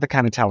 That's not the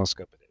kind of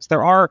telescope it is.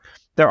 There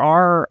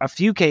are a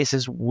few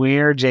cases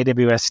where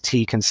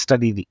JWST can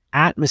study the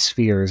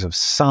atmospheres of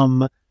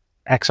some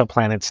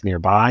exoplanets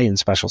nearby in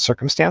special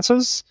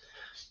circumstances.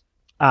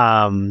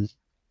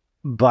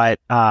 But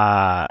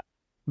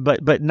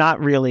not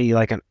really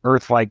like an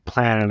Earth-like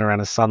planet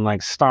around a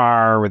sun-like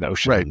star with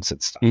oceans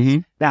and stuff. Mm-hmm.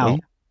 Now,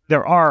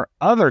 there are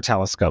other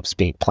telescopes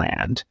being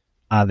planned,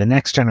 the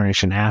next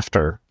generation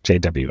after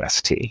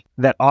JWST,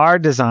 that are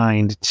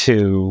designed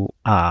to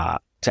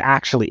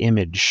actually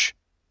image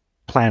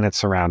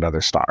planets around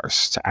other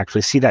stars, to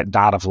actually see that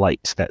dot of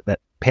light, that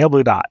pale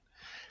blue dot,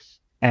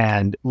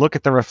 and look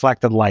at the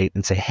reflected light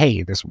and say,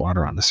 hey, there's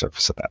water on the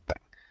surface of that thing.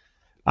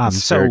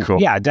 So very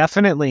cool. Yeah,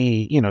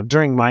 definitely,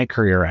 during my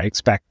career, I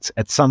expect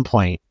at some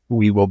point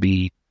we will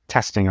be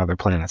testing other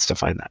planets to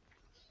find that.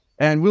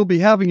 And we'll be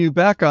having you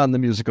back on the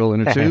Musical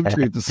Innertube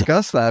to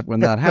discuss that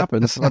when that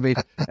happens.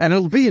 And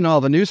it'll be in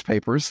all the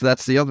newspapers.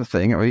 That's the other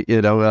thing,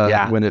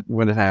 when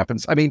it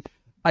happens.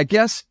 I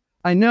guess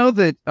I know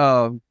that,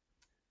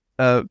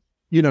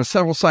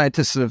 several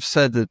scientists have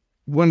said that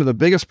one of the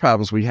biggest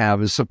problems we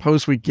have is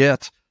suppose we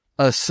get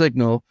a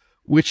signal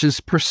which is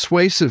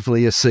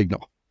persuasively a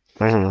signal.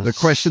 Mm-hmm. The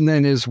question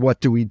then is,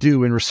 what do we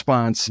do in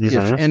response, if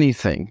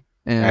anything?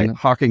 And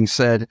Hawking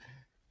said,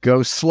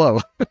 go slow.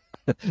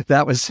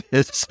 That was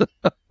his.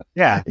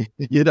 Yeah.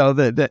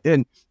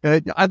 And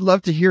I'd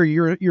love to hear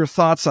your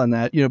thoughts on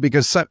that,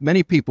 because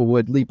many people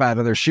would leap out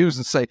of their shoes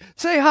and say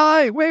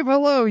hi, wave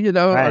hello,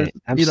 Right.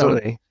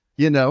 Absolutely.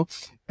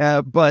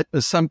 But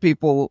some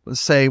people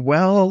say,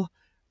 well,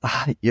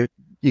 you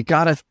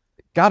gotta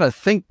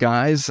think,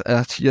 guys,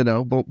 but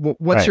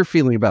what's your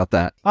feeling about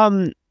that?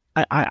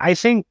 I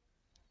think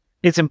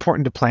it's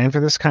important to plan for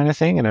this kind of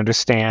thing and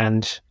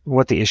understand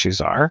what the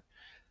issues are.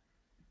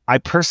 I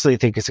personally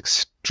think it's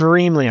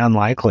extremely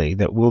unlikely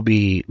that we'll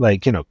be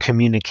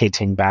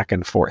communicating back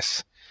and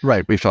forth.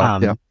 Right. We've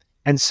talked. Yeah.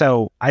 And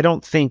so I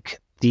don't think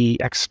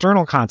the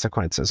external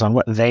consequences on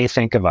what they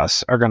think of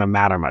us are going to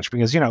matter much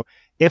because,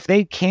 if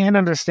they can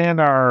understand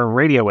our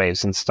radio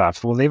waves and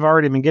stuff, well, they've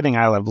already been getting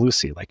I Love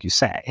Lucy, like you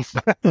say,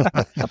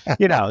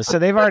 so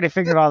they've already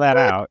figured all that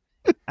out.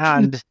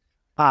 And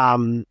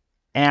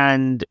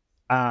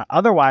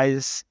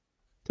otherwise,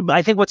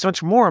 I think what's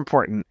much more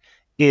important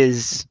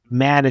is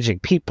managing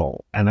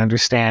people and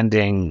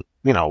understanding,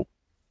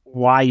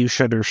 why you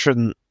should or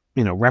shouldn't,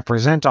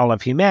 represent all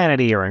of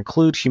humanity or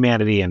include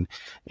humanity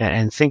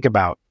and think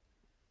about,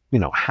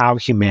 how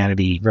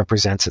humanity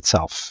represents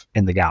itself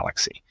in the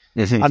galaxy.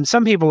 Mm-hmm.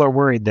 Some people are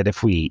worried that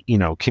if we,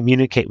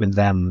 communicate with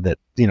them that,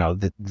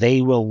 that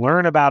they will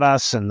learn about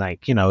us and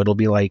it'll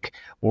be like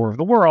War of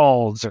the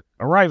Worlds or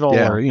Arrival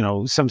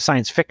or, some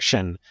science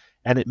fiction.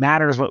 And it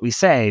matters what we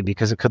say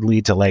because it could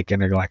lead to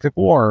intergalactic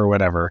war or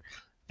whatever.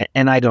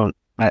 And I don't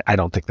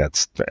think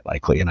that's very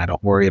likely, and I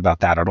don't worry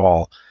about that at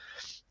all.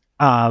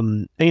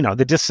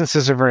 The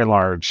distances are very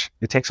large.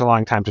 It takes a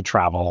long time to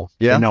travel.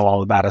 Yeah. They know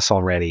all about us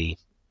already.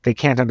 They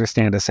can't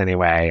understand us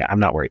anyway. I'm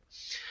not worried.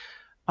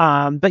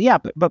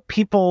 But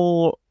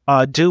people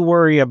do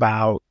worry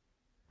about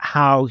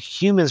how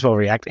humans will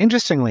react.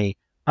 Interestingly,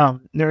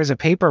 there is a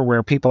paper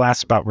where people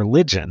asked about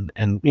religion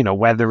and,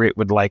 whether it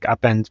would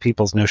upend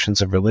people's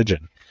notions of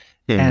religion.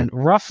 Mm-hmm. And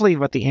roughly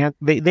what they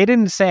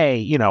didn't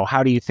say,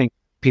 how do you think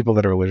people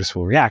that are religious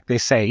will react? They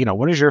say,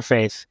 what is your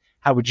faith?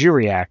 How would you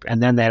react?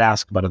 And then they'd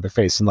ask about other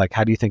faiths and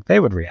how do you think they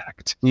would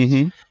react?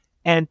 Mm-hmm.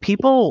 And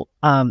people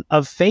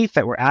of faith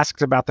that were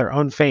asked about their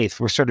own faith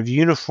were sort of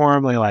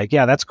uniformly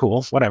yeah, that's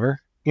cool, whatever,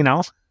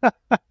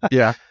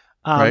 Yeah.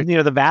 Right.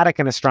 The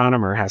Vatican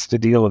astronomer has to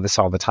deal with this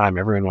all the time.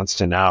 Everyone wants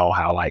to know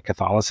how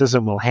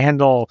Catholicism will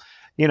handle,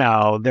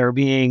 there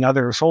being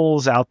other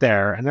souls out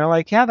there. And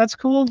they're yeah, that's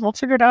cool. We'll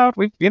figure it out.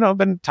 We've,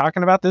 been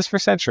talking about this for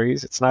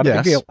centuries. It's not a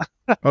big deal.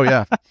 Oh,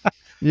 yeah.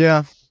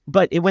 Yeah.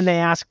 But when they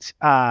asked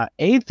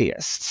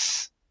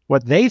atheists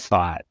what they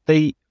thought,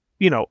 they,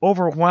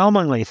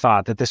 overwhelmingly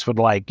thought that this would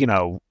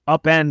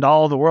upend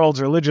all the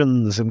world's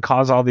religions and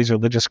cause all these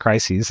religious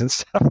crises and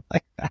stuff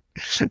like that.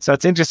 So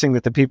it's interesting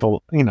that the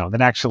people,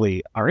 that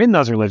actually are in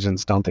those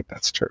religions don't think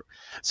that's true.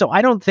 So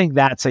I don't think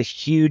that's a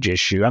huge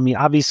issue. I mean,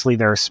 obviously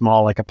there are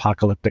small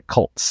apocalyptic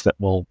cults that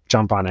will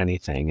jump on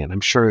anything, and I'm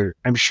sure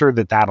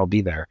that that'll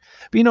be there.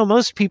 But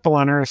most people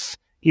on Earth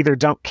either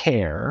don't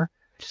care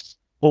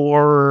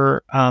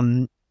or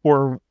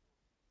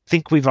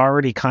think we've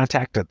already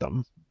contacted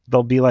them.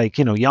 They'll be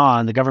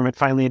yawn, the government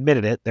finally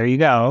admitted it. There you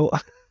go.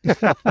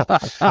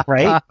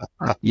 Right?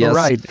 Yes.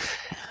 Right.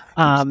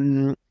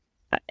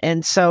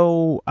 And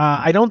so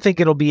I don't think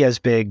it'll be as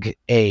big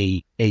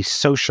I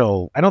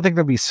don't think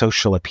there'll be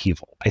social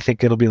upheaval. I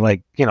think it'll be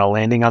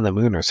landing on the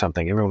moon or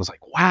something. Everyone was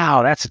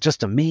wow, that's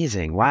just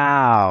amazing.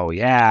 Wow.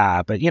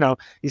 Yeah. But you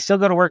still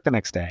go to work the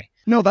next day.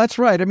 No, that's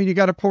right. I mean, you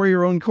got to pour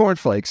your own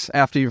cornflakes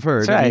after you've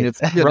heard. That's right. I mean,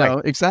 it's,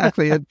 right.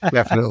 Exactly.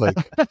 Definitely.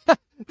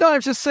 No,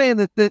 I'm just saying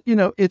that,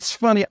 it's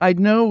funny. I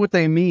know what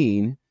they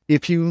mean.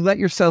 If you let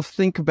yourself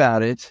think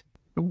about it,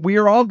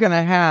 we're all going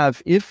to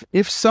have,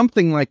 if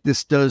something like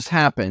this does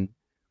happen,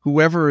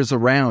 whoever is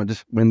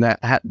around when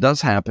that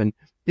does happen,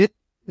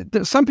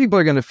 some people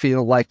are going to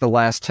feel like the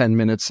last 10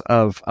 minutes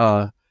of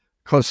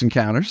Close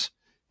Encounters,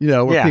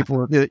 where people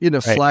were,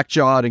 right,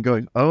 slack-jawed and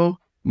going, oh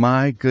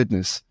my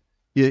goodness.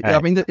 Right. I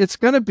mean, it's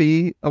going to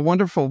be a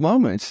wonderful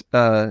moment.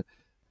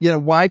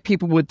 Why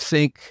people would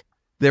think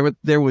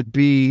there would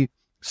be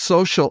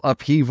social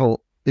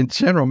upheaval in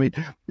general. I mean,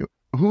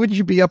 who would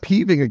you be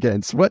upheaving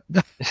against? What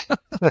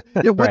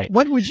right.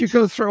 What would you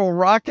go throw a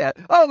rock at?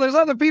 Oh, there's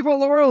other people in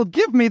the world.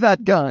 Give me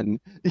that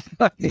gun.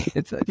 I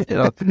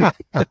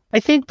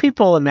think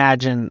people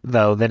imagine,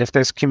 though, that if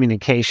there's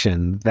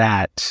communication,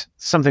 that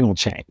something will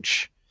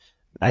change.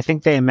 I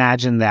think they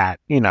imagine that,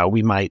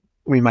 we might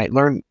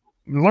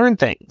learn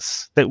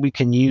things that we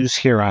can use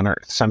here on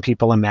Earth. Some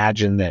people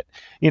imagine that,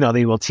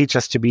 they will teach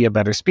us to be a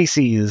better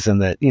species,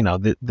 and that,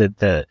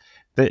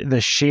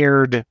 the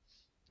shared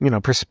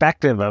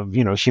perspective of,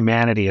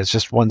 humanity as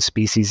just one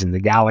species in the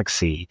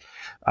galaxy,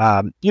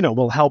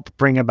 will help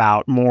bring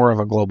about more of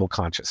a global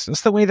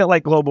consciousness, the way that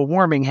like global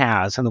warming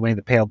has and the way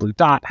that pale blue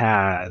dot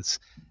has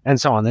and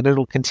so on, that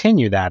it'll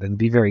continue that and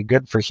be very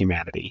good for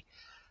humanity.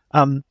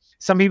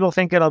 Some people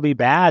think it'll be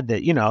bad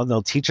that,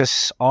 they'll teach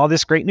us all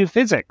this great new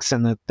physics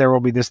and that there will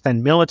be this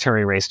then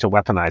military race to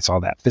weaponize all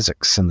that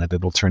physics and that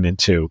it'll turn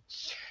into,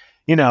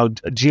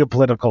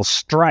 geopolitical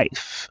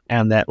strife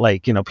and that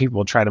people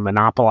will try to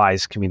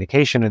monopolize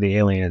communication of the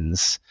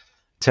aliens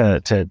to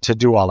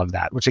do all of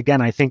that, which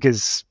again, I think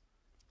is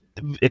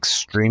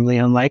extremely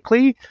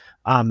unlikely.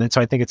 And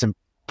so I think it's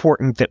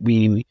important that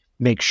we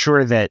make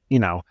sure that,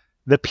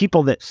 the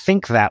people that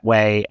think that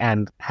way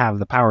and have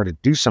the power to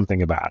do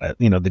something about it,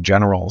 the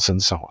generals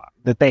and so on,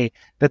 that they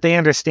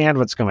understand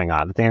what's going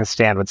on, that they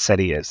understand what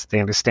SETI is, they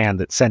understand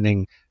that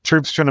sending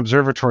troops to an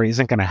observatory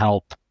isn't going to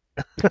help.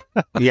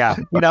 Yeah.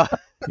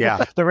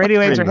 Yeah. The radio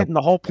waves are hitting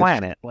the whole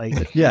planet.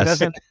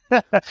 Yes.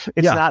 It's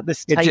not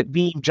this tight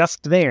beam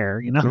just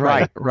there,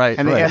 Right.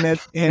 And right.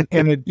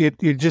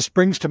 it just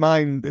brings to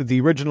mind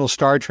the original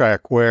Star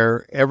Trek,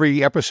 where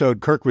every episode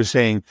Kirk was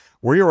saying,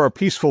 "We are a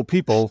peaceful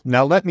people.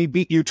 Now let me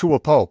beat you to a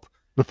pulp."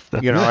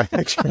 Right.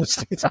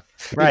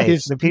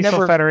 The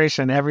Peaceful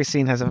Federation. Every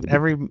scene has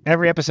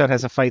every episode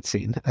has a fight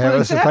scene.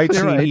 It's a fight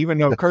scene, even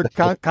though Kirk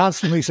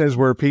constantly says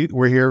we're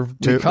here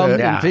to come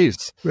in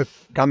peace.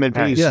 Come in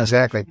peace. Yes.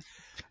 Exactly.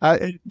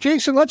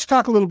 Jason, let's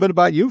talk a little bit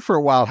about you for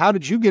a while. How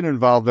did you get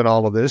involved in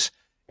all of this?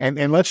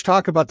 And let's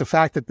talk about the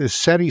fact that the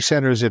SETI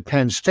Center is at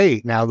Penn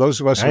State. Now, those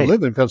of us who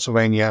live in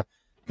Pennsylvania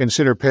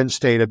consider Penn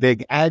State a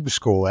big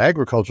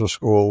agricultural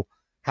school.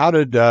 How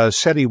did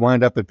SETI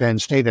wind up at Penn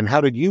State, and how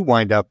did you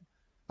wind up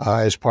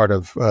as part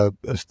of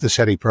the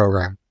SETI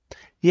program?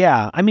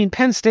 Yeah, I mean,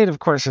 Penn State, of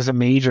course, is a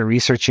major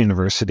research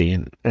university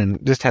and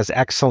just has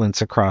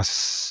excellence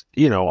across,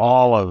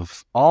 all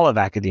of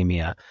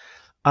academia.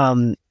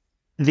 The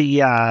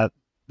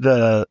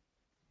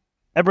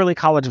Eberly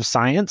College of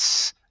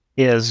Science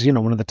is,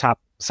 one of the top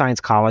science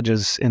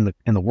colleges in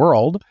the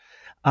world.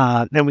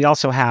 Then we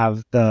also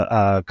have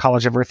the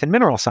College of Earth and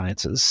Mineral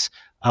Sciences,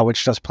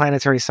 which does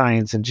planetary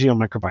science and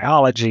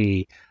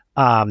geomicrobiology.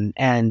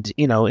 And,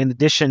 in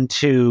addition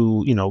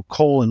to,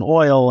 coal and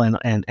oil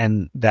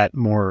and that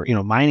more,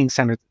 mining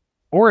center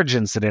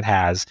origins that it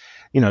has,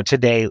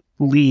 today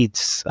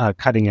leads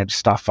cutting edge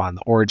stuff on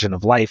the origin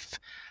of life.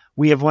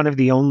 We have one of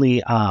the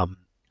only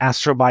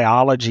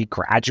astrobiology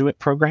graduate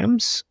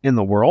programs in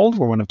the world.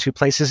 We're one of two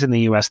places in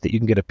the U.S. that you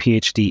can get a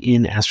PhD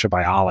in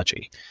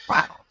astrobiology.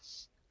 Wow.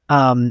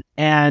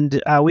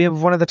 And we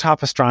have one of the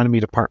top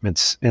astronomy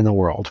departments in the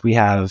world. We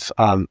have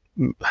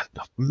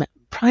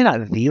probably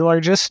not the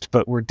largest,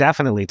 but we're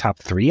definitely top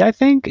 3, I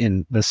think,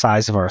 in the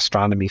size of our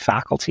astronomy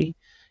faculty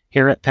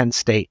here at Penn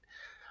State.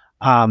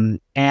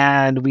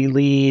 And we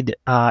lead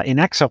in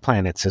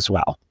exoplanets as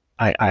well.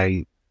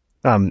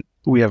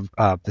 We have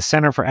the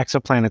Center for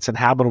Exoplanets and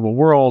Habitable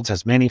Worlds,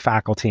 has many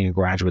faculty and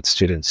graduate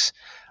students.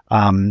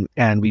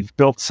 And we've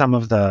built some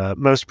of the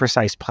most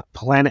precise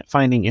planet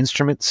finding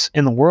instruments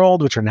in the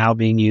world, which are now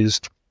being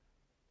used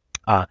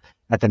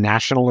at the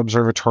National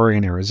Observatory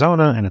in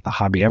Arizona and at the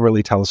Hobby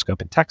Eberly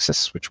Telescope in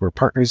Texas, which we're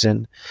partners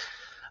in.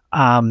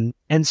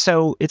 And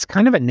so it's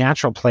kind of a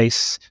natural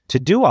place to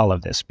do all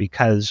of this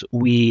because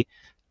we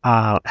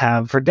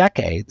have for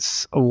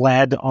decades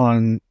led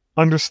on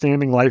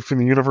understanding life in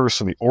the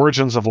universe and the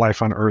origins of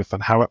life on Earth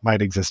and how it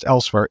might exist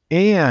elsewhere,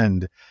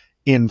 and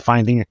in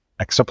finding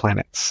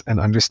exoplanets and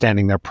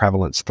understanding their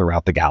prevalence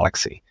throughout the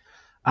galaxy.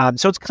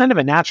 So it's kind of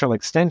a natural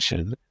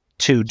extension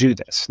to do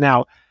this.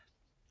 Now,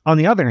 on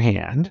the other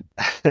hand,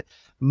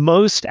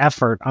 most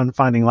effort on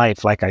finding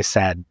life, like I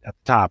said at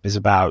the top, is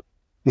about,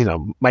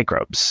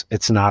 microbes.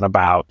 It's not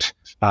about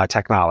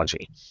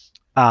technology.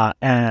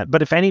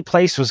 But if any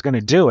place was going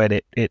to do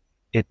it,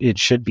 it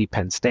should be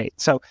Penn State.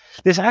 So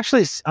this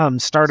actually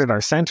started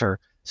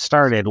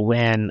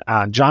when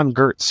John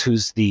Gertz,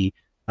 who's the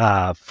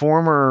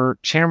former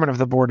chairman of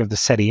the board of the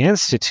SETI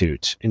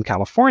Institute in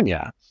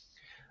California,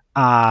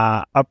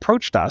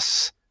 approached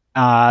us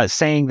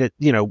saying that,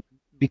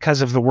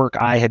 because of the work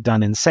I had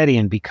done in SETI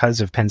and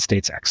because of Penn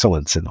State's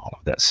excellence in all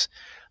of this,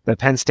 that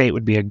Penn State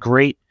would be a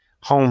great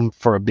home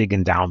for a big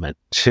endowment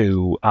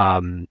to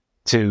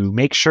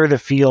make sure the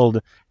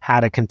field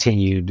had a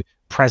continued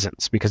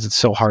presence, because it's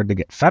so hard to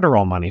get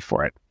federal money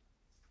for it.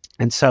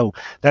 And so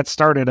that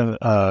started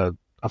a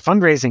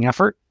fundraising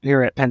effort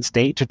here at Penn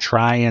State to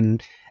try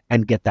and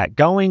get that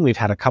going. We've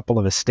had a couple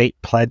of estate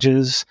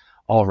pledges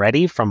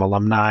already from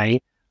alumni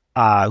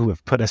who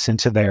have put us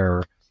into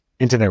their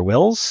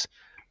wills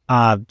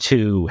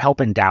to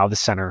help endow the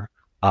center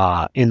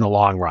in the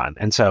long run.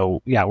 And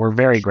so, yeah, we're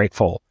very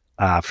grateful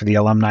for the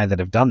alumni that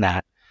have done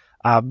that.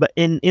 But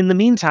in the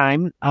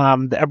meantime,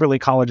 the Eberly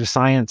College of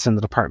Science and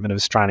the Department of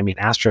Astronomy and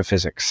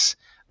Astrophysics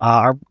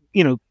have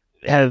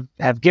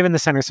given the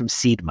center some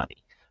seed money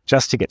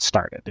just to get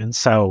started. And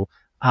so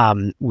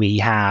we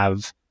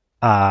have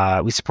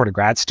we support a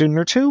grad student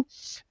or two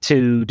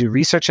to do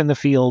research in the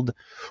field.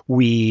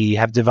 We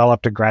have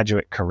developed a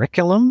graduate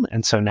curriculum.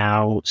 And so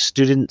now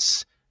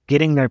students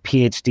getting their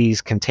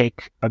PhDs can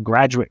take a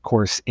graduate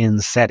course in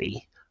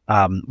SETI,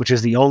 which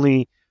is the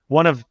only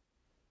one of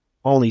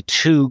only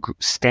two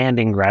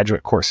standing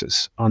graduate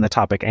courses on the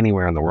topic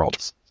anywhere in the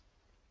world.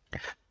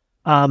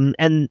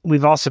 And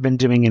we've also been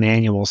doing an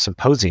annual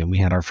symposium. We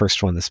had our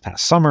first one this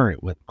past summer.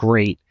 It went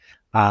great.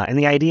 And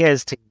the idea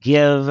is to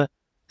give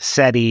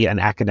SETI an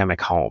academic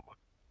home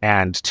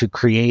and to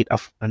create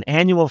an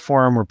annual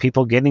forum where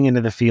people getting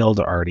into the field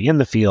or already in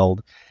the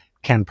field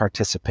can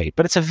participate.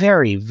 But it's a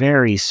very,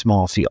 very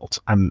small field.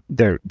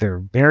 There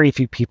are very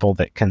few people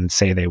that can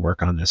say they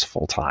work on this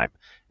full time.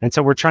 And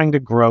so we're trying to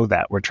grow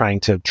that. We're trying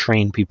to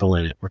train people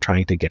in it. We're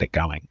trying to get it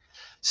going.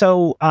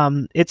 So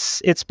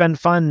it's been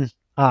fun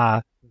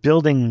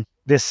building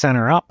this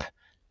center up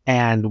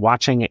and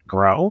watching it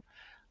grow.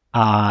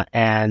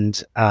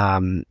 And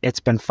it's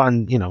been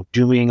fun,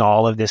 doing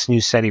all of this new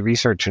SETI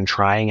research and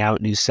trying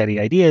out new SETI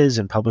ideas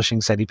and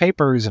publishing SETI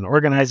papers and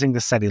organizing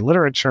the SETI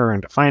literature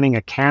and defining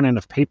a canon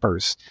of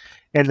papers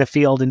in the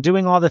field and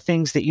doing all the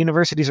things that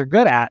universities are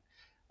good at,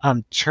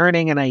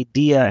 turning an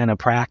idea and a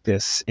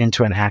practice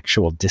into an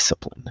actual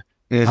discipline,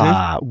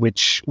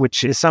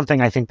 which is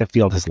something I think the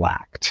field has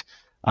lacked.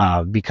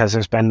 Because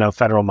there's been no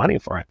federal money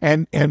for it.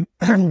 And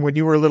when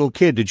you were a little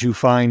kid, did you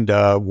find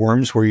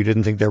worms where you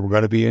didn't think there were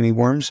going to be any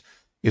worms?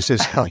 Is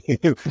this how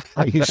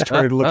you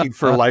started looking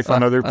for life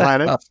on other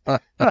planets?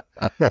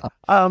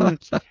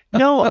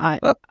 No,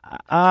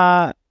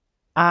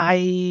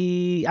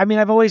 I mean,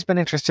 I've always been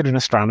interested in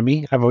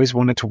astronomy. I've always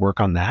wanted to work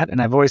on that, and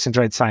I've always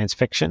enjoyed science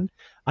fiction.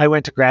 I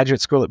went to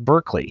graduate school at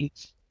Berkeley,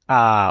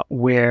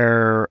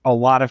 where a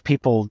lot of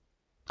people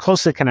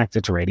closely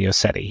connected to Radio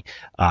SETI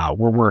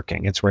were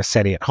working. It's where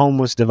SETI at Home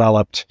was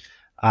developed.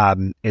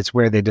 It's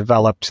where they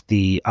developed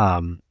the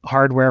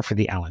hardware for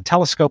the Allen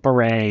Telescope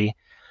Array,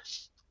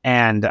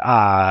 and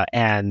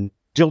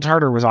Jill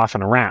Tarter was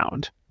often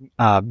around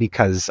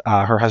because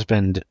her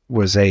husband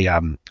was a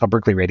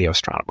Berkeley radio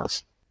astronomer,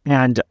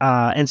 and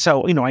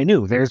so I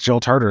knew there's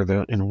Jill Tarter,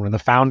 one of the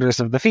founders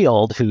of the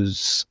field,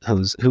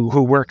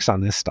 who works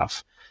on this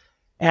stuff,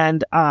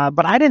 and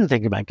but I didn't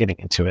think about getting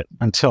into it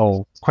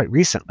until quite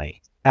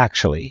recently.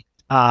 Actually,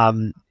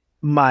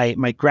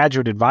 my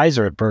graduate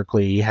advisor at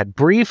Berkeley had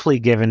briefly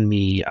given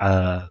me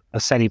a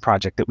SETI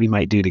project that we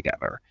might do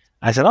together.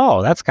 I said,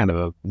 "Oh, that's kind of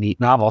a neat,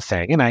 novel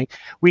thing," and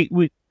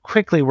we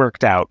quickly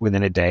worked out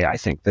within a day, I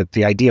think, that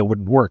the idea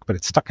wouldn't work, but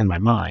it stuck in my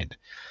mind.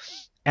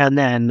 And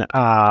then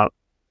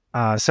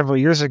several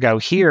years ago,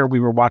 here we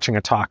were watching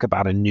a talk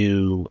about a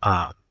new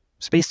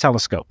space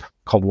telescope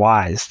called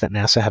WISE that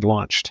NASA had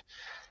launched,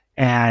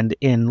 and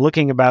in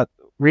reading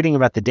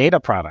about the data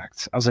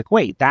products, I was like,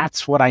 wait,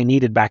 that's what I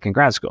needed back in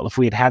grad school. If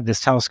we had had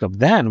this telescope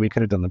then, we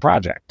could have done the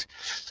project.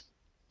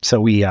 So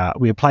we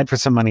applied for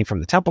some money from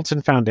the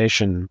Templeton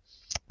Foundation.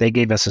 They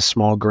gave us a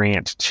small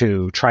grant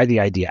to try the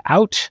idea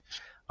out.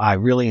 I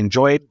really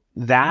enjoyed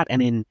that.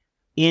 And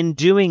in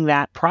doing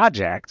that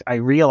project, I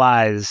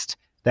realized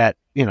that,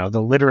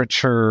 the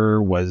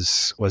literature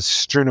was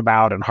strewn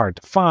about and hard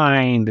to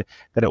find,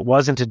 that it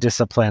wasn't a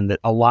discipline, that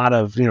a lot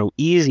of,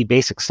 easy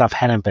basic stuff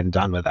hadn't been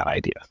done with that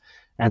idea.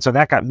 And so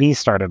that got me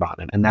started on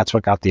it. And that's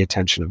what got the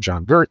attention of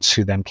John Gertz,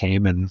 who then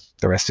came, and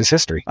the rest is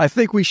history. I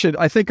think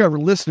our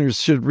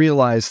listeners should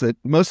realize that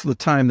most of the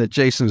time that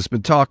Jason has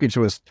been talking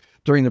to us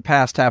during the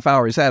past half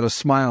hour, he's had a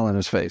smile on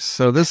his face.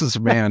 So this is a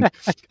man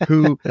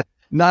who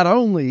not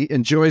only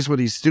enjoys what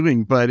he's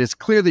doing, but it's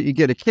clear that you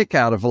get a kick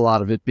out of a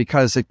lot of it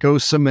because it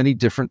goes so many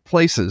different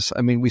places.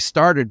 I mean, we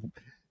started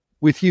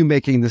with you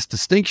making this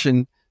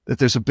distinction that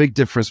there's a big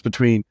difference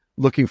between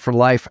looking for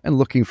life and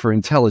looking for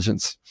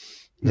intelligence.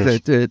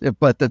 Yes.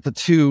 But that the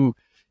two,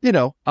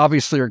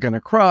 obviously are going to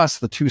cross.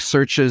 The two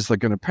searches, they're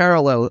going to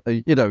parallel.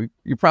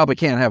 You probably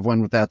can't have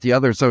one without the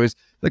other. So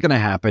they're going to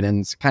happen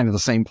in kind of the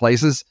same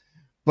places,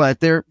 but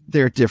they're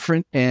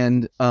different.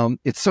 And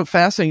it's so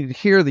fascinating to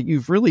hear that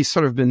you've really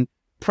sort of been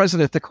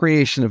present at the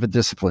creation of a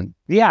discipline.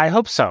 Yeah, I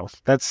hope so.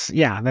 That's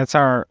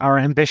our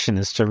ambition,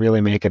 is to really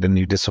make it a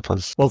new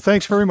discipline. Well,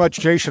 thanks very much,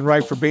 Jason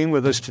Wright, for being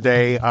with us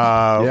today.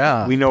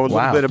 We know a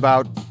little bit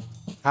about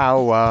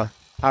how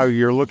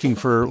you're looking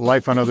for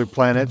life on other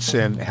planets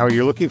and how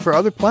you're looking for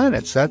other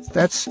planets.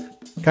 That's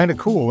kind of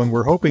cool. And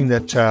we're hoping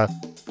that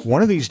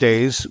one of these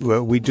days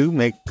we do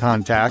make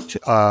contact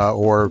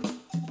or,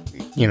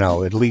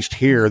 at least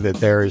hear that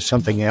there is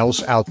something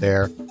else out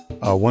there,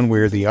 one way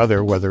or the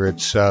other, whether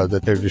it's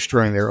that they're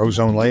destroying their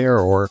ozone layer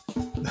or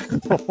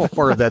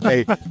or that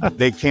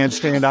they can't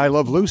stand I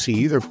Love Lucy.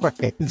 Either way,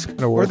 it's going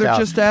to work out. Or they're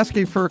just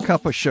asking for a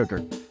cup of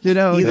sugar.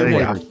 Either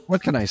way.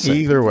 What can I say?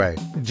 Either way.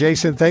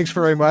 Jason, thanks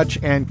very much,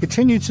 and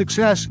continued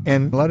success,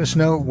 and let us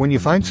know when you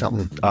find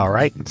something. All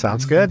right.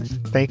 Sounds good.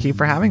 Thank you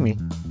for having me.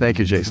 Thank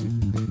you, Jason.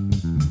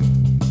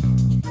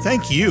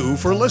 Thank you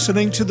for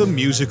listening to the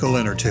Musical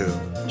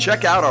Innertube.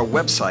 Check out our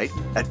website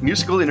at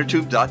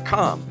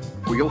musicalinnertube.com,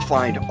 where you'll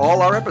find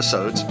all our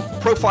episodes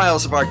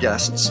profiles of our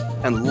guests,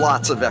 and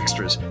lots of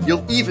extras.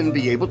 You'll even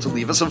be able to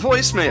leave us a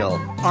voicemail.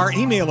 Our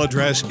email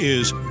address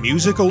is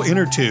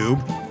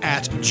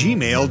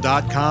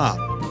musicalinnertube@gmail.com.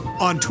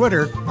 On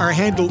Twitter, our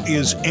handle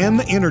is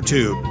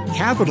Innertube.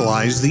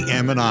 Capitalize the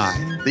M and I.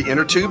 The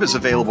Innertube is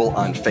available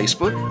on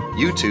Facebook,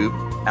 YouTube,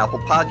 Apple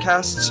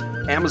Podcasts,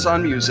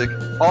 Amazon Music,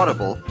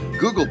 Audible,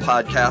 Google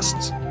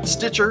Podcasts,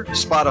 Stitcher,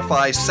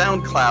 Spotify,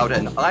 SoundCloud,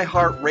 and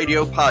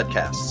iHeartRadio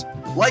podcasts.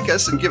 Like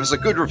us and give us a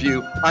good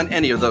review on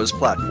any of those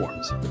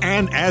platforms.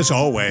 And as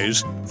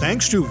always,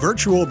 thanks to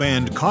virtual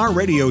band Car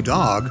Radio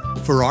Dog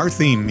for our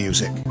theme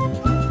music.